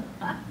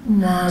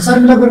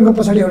शर्मिला गुरुङको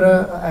पछाडि एउटा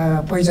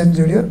पहिचान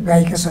जोडियो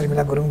गायिका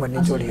शर्मिला गुरुङ भन्ने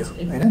जोडियो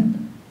हैन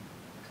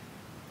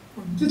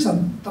के छ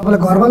तपाईलाई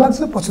गर्व लाग्छ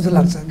पछुतो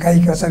लाग्छ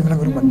गायिका शर्मिला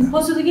गुरुङ भन्दा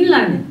पछुतो किन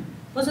लाग्ने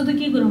पछुतो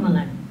के कुरामा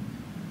लाग्ने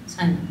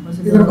छैन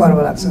पछुतो गर्व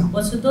लाग्छ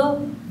पछुतो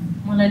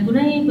मलाई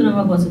कुनै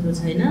कुरामा पछुतो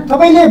छैन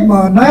तपाईले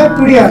नयाँ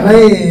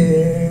पिढीहरुलाई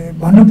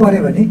भन्नु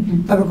पर्यो भने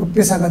तपाईको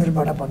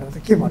पेशागतबाट भन्नु त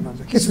के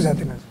भन्नुहुन्छ के सुझाव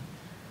दिनुहुन्छ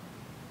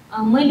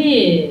मैले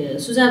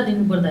सुझाव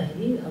दिनु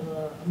पर्दाखेरि अब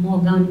म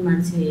गाउँले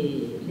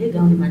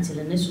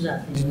मान्छेलाई नै सुझाव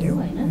दिन्छु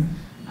हैन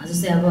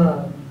जस्तै अब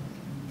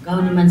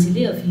गाउँले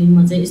मान्छेले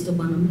फिल्ममा चाहिँ यस्तो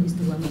बनाउनु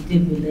त्यो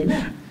मिल्दैन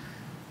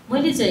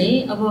मैले चाहिँ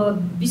अब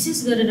विशेष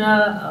गरेर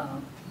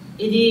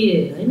यदि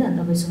हैन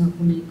तपाईसँग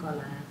कुनै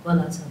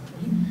कला छ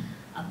भने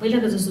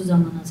पहिलाको जस्तो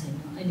जमाना छैन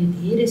अहिले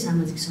धेरै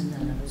सामाजिक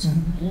सञ्जालहरू छ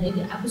हैन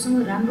यदि आफूसँग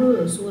राम्रो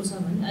स्वर छ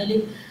भने अहिले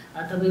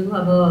तपाईको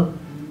अब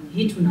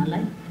हिट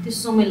हुनलाई त्यो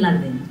समय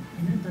लाग्दैन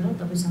हैन तर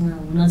तपाईसँग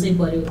हुन चाहिँ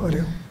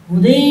पर्यो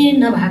हुँदै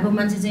नभएको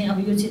मान्छे चाहिँ अब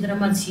यो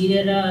क्षेत्रमा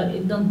छिरेर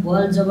एकदम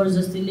बल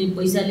जबरजस्तीले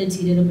पैसाले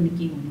छिरेर पनि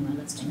के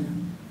हुनेवाला छैन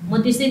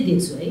म त्यस्तै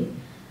देख्छु है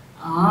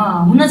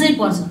हुन चाहिँ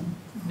पर्छ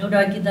एउटा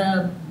कि त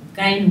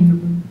गायन हुनु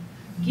पर्यो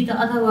कि त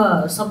अथवा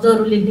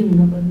शब्दहरू लेख्ने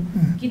हुनु पर्यो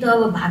कि त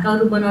अब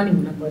भाकाहरू बनाउने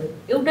हुनु पर्यो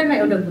एउटा न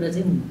एउटा कुरा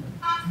चाहिँ हुनु पर्यो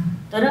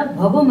तर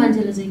भको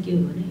मान्छेले चाहिँ के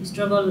हो भने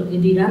स्ट्रगल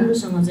यदि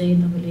राम्रोसँग चाहिँ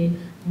तपाईँले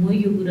म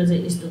यो कुरा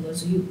चाहिँ यस्तो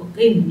गर्छु यो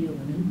पक्कै हुने हो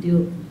भने त्यो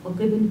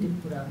पक्कै पनि त्यो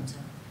कुरा हुन्छ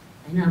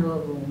हैन अब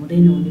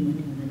हुँदैन भने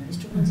हुँदैन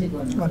स्ट्रगल चाहिँ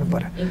गर्नु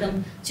पर्यो एकदम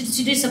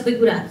छिटो सबै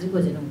कुराहरू चाहिँ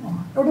खोजेर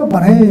एउटा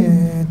भनाइ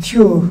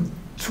थियो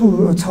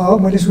छ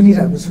मैले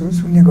सुनिरहेको छु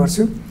सुन्ने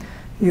गर्छु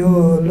यो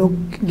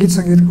लोकगीत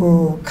सङ्गीतको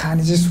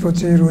खाने चाहिँ स्रोत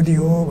चाहिँ रोदी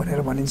हो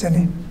भनेर भनिन्छ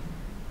नि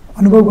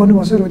अनुभव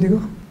गर्नुभएको छ रोदीको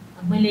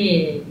मैले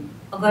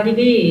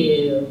अगाडिकै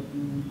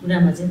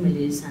कुरामा चाहिँ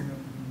मैले सानो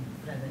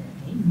कुरा गरेको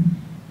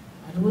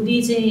थिएँ रोदी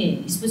चाहिँ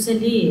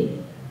स्पेसली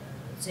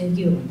चाहिँ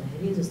के हो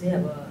भन्दाखेरि जस्तै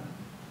अब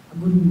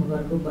गुरुङ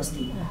मगरको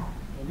बस्ती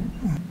हैन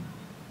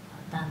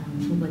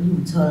तामाङको पनि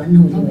हुन्छ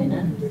नहुने होइन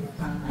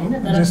हैन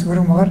तर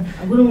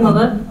गुरुङ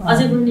मगर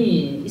अझै पनि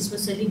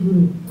स्पेसली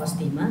गुरुङ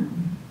बस्तीमा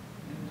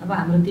अब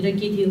हाम्रोतिर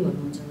के थियो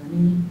भन्नुहुन्छ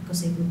भने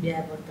कसैको बिहा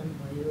वर्तन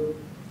भयो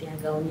त्यहाँ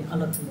गाउने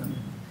अलग छ भन्नु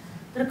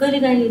तर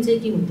कहिलेकाहीँ चाहिँ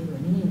के हुन्थ्यो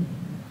भने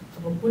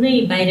अब कुनै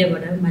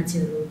बाहिरबाट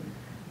मान्छेहरू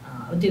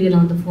अब त्यो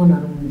बेलामा त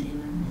फोनहरू हुन्थेन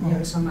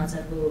एउटा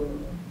समाचारको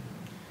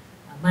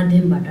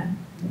माध्यमबाट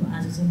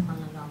आज चाहिँ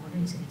फल्ना गाउँबाट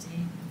यसरी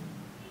चाहिँ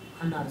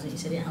फल्नाहरू चाहिँ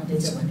यसरी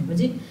आउँदैछ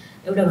भनेपछि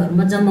एउटा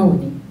घरमा जम्मा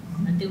हुने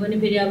त्यो पनि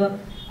फेरि अब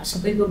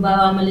सबैको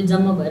बाबाआमाले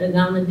जम्मा भएर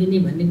गाउन दिने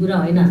भन्ने कुरा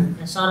होइन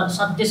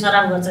सत्य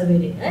सराप गर्छ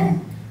फेरि है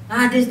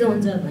त्यस्तो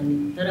हुन्छ भन्ने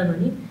तर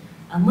पनि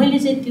मैले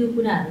चाहिँ त्यो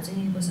कुराहरू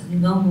चाहिँ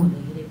कसैले गाउँमा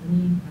हुँदाखेरि पनि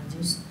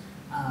जस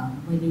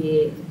मैले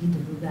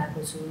गीतहरू गाएको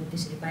छु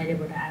त्यसरी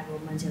बाहिरबाट आएको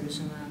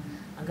मान्छेहरूसँग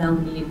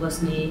गाउने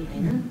बस्ने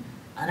होइन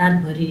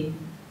रातभरि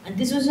अनि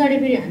त्यस पछाडि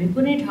फेरि हामी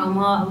कुनै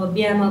ठाउँमा अब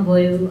बिहामा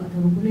गयो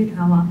अथवा कुनै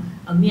ठाउँमा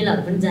अब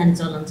मेलाहरू पनि जाने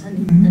चलन छ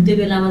नि त्यो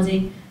बेलामा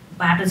चाहिँ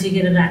बाटो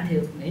छेकेर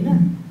राख्थ्यो होइन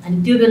अनि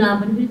त्यो बेलामा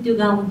पनि फेरि त्यो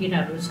गाउँको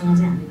केटाहरूसँग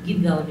चाहिँ हामी गीत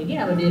गाउने कि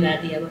अब त्यो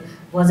राति अब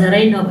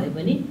बजारै नभए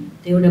पनि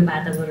त्यो एउटा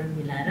वातावरण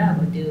मिलाएर अब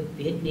त्यो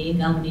भेट्ने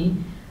गाउने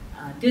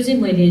त्यो चाहिँ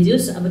मैले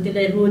जस अब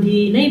त्यसलाई रोधी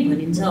नै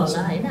भनिन्छ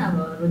होला होइन अब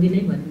रोधी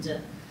नै भनिन्छ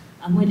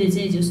मैले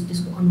चाहिँ जस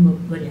त्यसको अनुभव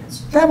गरिरहेको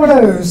छु त्यहाँबाट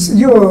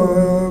यो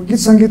गीत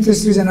सङ्गीत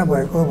सृजना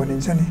भएको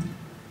भनिन्छ नि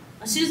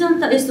सृजन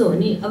त यस्तो हो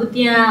नि अब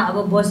त्यहाँ अब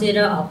बसेर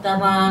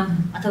हप्तामा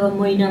अथवा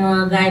महिनामा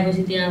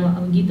गाएपछि त्यहाँ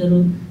अब गीतहरू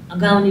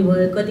गाउने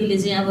भयो कतिले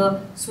चाहिँ अब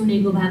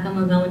सुनेको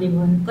भाकामा गाउने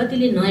भयो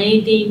कतिले नयाँ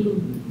त्यही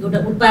एउटा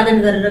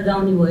उत्पादन गरेर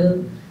गाउने भयो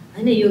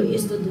होइन यो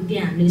यस्तो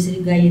त्यहाँ हामीले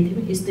यसरी गाइएको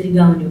थियौँ यसरी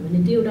गाउने हो भने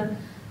त्यो एउटा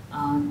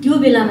त्यो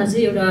बेलामा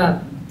चाहिँ एउटा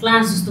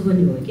क्लास जस्तो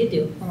पनि हो कि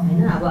त्यो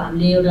होइन अब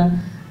हामीले एउटा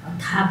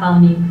थाहा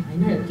पाउने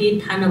होइन केही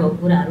थाहा नभएको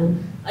कुराहरू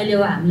अहिले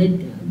अब हामीले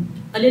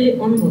अलिअलि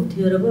अनुभव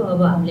थियो र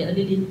अब हामीले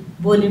अलिअलि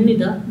बोल्यौँ नि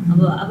त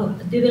अब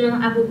त्यो बेलामा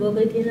आफू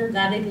गएकै थिएन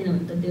गएकै थिएन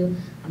भने त त्यो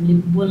हामीले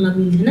बोल्न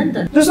मिल्थेन नि त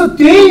जस्तो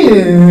त्यही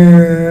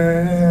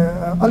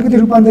अलिकति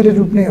रूपान्तरित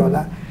रूप नै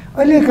होला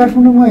अहिले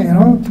काठमाडौँमा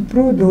हेरौँ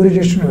थुप्रो दोहोरी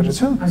रेस्टुरेन्टहरू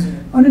छ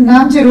अनि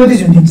नाम चाहिँ रोदी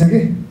झुन्डिन्छ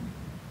कि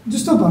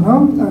जस्तो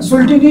भनौँ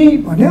सोल्टिनी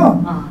भन्यो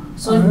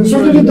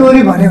सोल्टिनी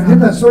दोहोरी भन्यो भने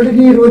त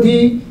सोल्टिनी रोदी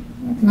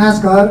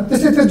नाचघर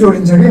त्यस्तै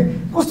जोडिन्छ कि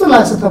कस्तो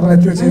लाग्छ तपाईँलाई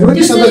त्यो चाहिँ रोटी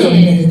त्यो सबै चाहिँ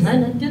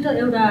होइन त्यो त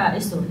एउटा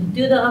यस्तो हो नि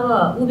त्यो त अब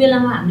ऊ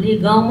बेलामा हामीले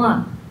गाउँमा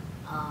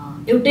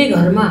एउटै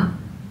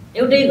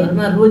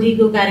घरमा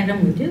रोदीको कार्यक्रम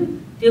हुन्थ्यो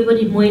त्यो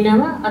पनि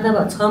महिनामा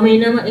अथवा 6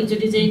 महिनामा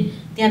एकचोटि चाहिँ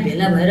त्यहाँ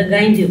भेला भएर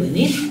गाइन्थ्यो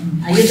भने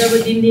यो त अब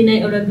दिनदिनै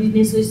एउटा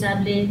बिजनेसको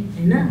हिसाबले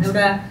होइन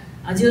एउटा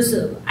जे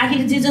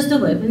आखिर जे जस्तो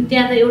भए पनि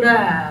त्यहाँ त एउटा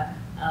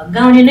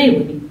गाउने नै हो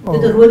नि त्यो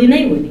त रोदी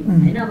नै हो नि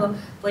होइन अब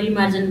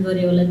परिमार्जन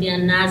गऱ्यो होला त्यहाँ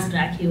नाच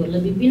राख्यो होला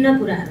विभिन्न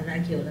कुराहरू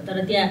राख्यो होला तर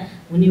त्यहाँ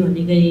हुने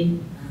भनेकै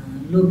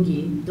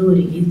लोकगीत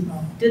दोहोरी गीत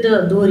त्यो त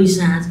दोहोरी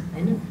साँझ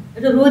होइन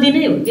एउटा रोदी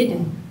नै हो के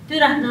त्यो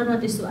राख्नमा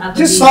त्यस्तो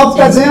त्यो शब्द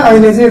चाहिँ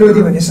अहिले चाहिँ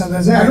रोदी भन्ने शब्द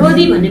चाहिँ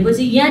रोदी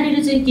भनेपछि यहाँनिर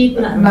चाहिँ केही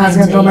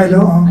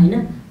कुराहरू होइन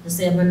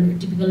जस्तै अब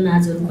टिपिकल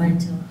नाचहरू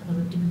पाइन्छ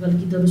अथवा टिपिकल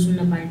गीतहरू सुन्न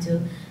पाइन्छ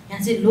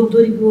यहाँ चाहिँ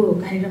लोकदोहोरीको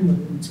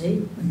कार्यक्रमहरू हुन्छ है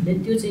हामीले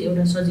त्यो चाहिँ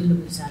एउटा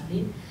सजिलोको हिसाबले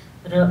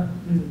र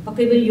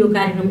पक्कै पनि यो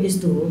कार्यक्रम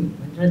यस्तो हो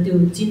भनेर त्यो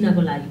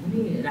चिन्नको लागि पनि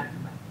राख्नु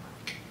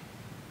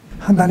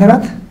भएको।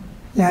 धन्यवाद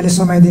यहाँले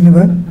समय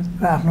दिनुभयो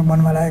र आफ्नो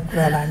मनमा लागेको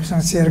कुरालाई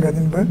हामीसँग सेयर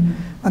गरिदिनु भयो।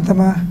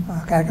 अन्तमा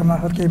कार्यक्रम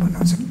मार्फत केही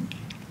भन्नुहुन्छ?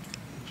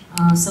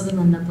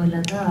 सबैभन्दा पहिला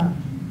त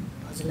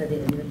हजुरलाई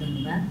धेरै धेरै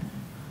धन्यवाद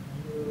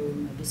यो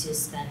विशेष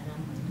कार्यक्रम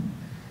होइन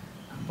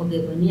पक्कै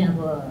पनि अब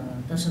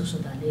दर्शक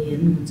श्रोताले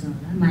हेर्नुहुन्छ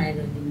होला माया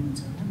गरिदिनुहुन्छ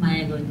होला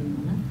माया गरिदिनु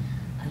होला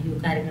यो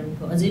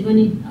कार्यक्रमको अझै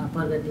पनि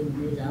प्रगति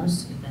हुँदै जाओस्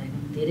यो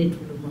कार्यक्रम धेरै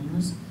ठुलो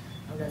बनोस्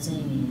एउटा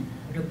चाहिँ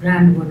एउटा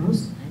ब्रान्ड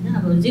बनोस् होइन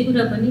अब जे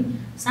कुरा पनि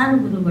सानो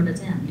कुरोबाट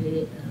चाहिँ हामीले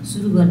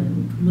सुरु गर्ने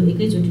हो ठुलो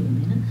एकैचोटि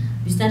हुँदैन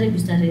बिस्तारै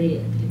बिस्तारै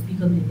त्यसले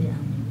पिकअप लिँदै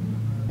आउने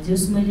हो।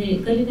 जस मैले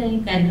कहिलेकाहीँ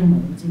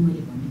कार्यक्रमहरू चाहिँ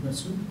मैले भन्ने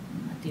गर्छु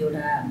त्यो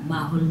एउटा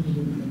माहौल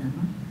मिलेको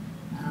बेलामा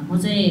म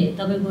चाहिँ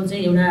तपाईँको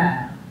चाहिँ एउटा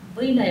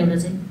पहिला एउटा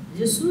चाहिँ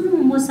जो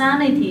सुरुमा म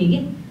सानै थिएँ कि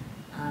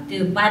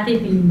त्यो पाते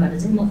फिल्मबाट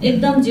चाहिँ म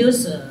एकदम जे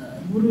होस्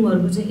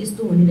गुरुङहरूको चाहिँ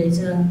यस्तो हुने रहेछ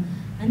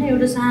होइन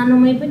एउटा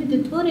सानोमै पनि त्यो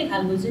थोरै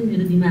खालको चाहिँ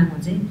मेरो दिमागमा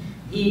चाहिँ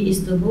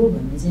यस्तो हो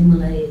भन्ने चाहिँ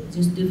मलाई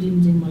जस त्यो फिल्म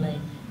चाहिँ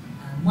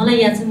मलाई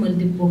याद छ मैले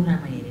त्यो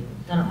पोखरामा हेरेको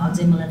तर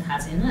अझै मलाई थाहा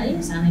छैन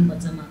है सानै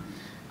बच्चामा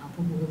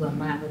फुपूको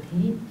घरमा आएको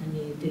थिएँ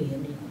अनि त्यो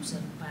हेर्ने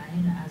अवसर पाएँ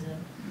र आज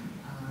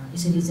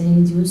यसरी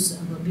चाहिँ जोस्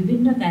अब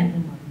विभिन्न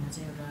कार्यक्रमहरूमा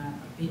चाहिँ एउटा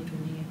भेट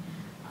हुने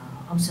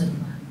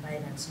अवसरमा हामी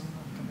पाइरहेको छौँ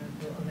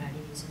तपाईँको अगाडि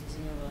यसरी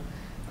चाहिँ अब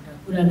एउटा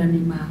कुरा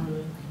गर्ने माहौल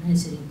होइन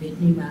यसरी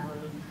भेट्ने माहौल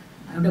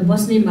एउटा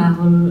बस्ने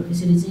माहौल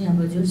यसरी चाहिँ अब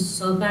जो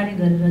सहकारी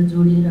गरेर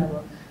जोडिएर अब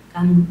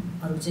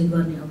कामहरू चाहिँ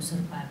गर्ने अवसर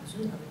पाएको छु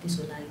अब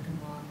त्यसको लागि त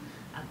म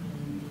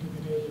आफूलाई धेरै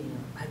धेरै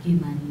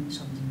भाग्यमानी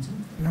सम्झिन्छु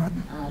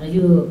र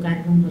यो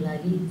कार्यक्रमको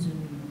लागि जुन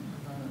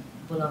अब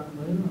बोलाउनु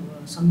भयो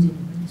अब सम्झिनु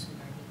भयो त्यसको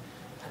लागि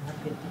आभार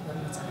व्यक्त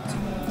गर्न चाहन्छु।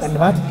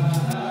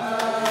 धन्यवाद।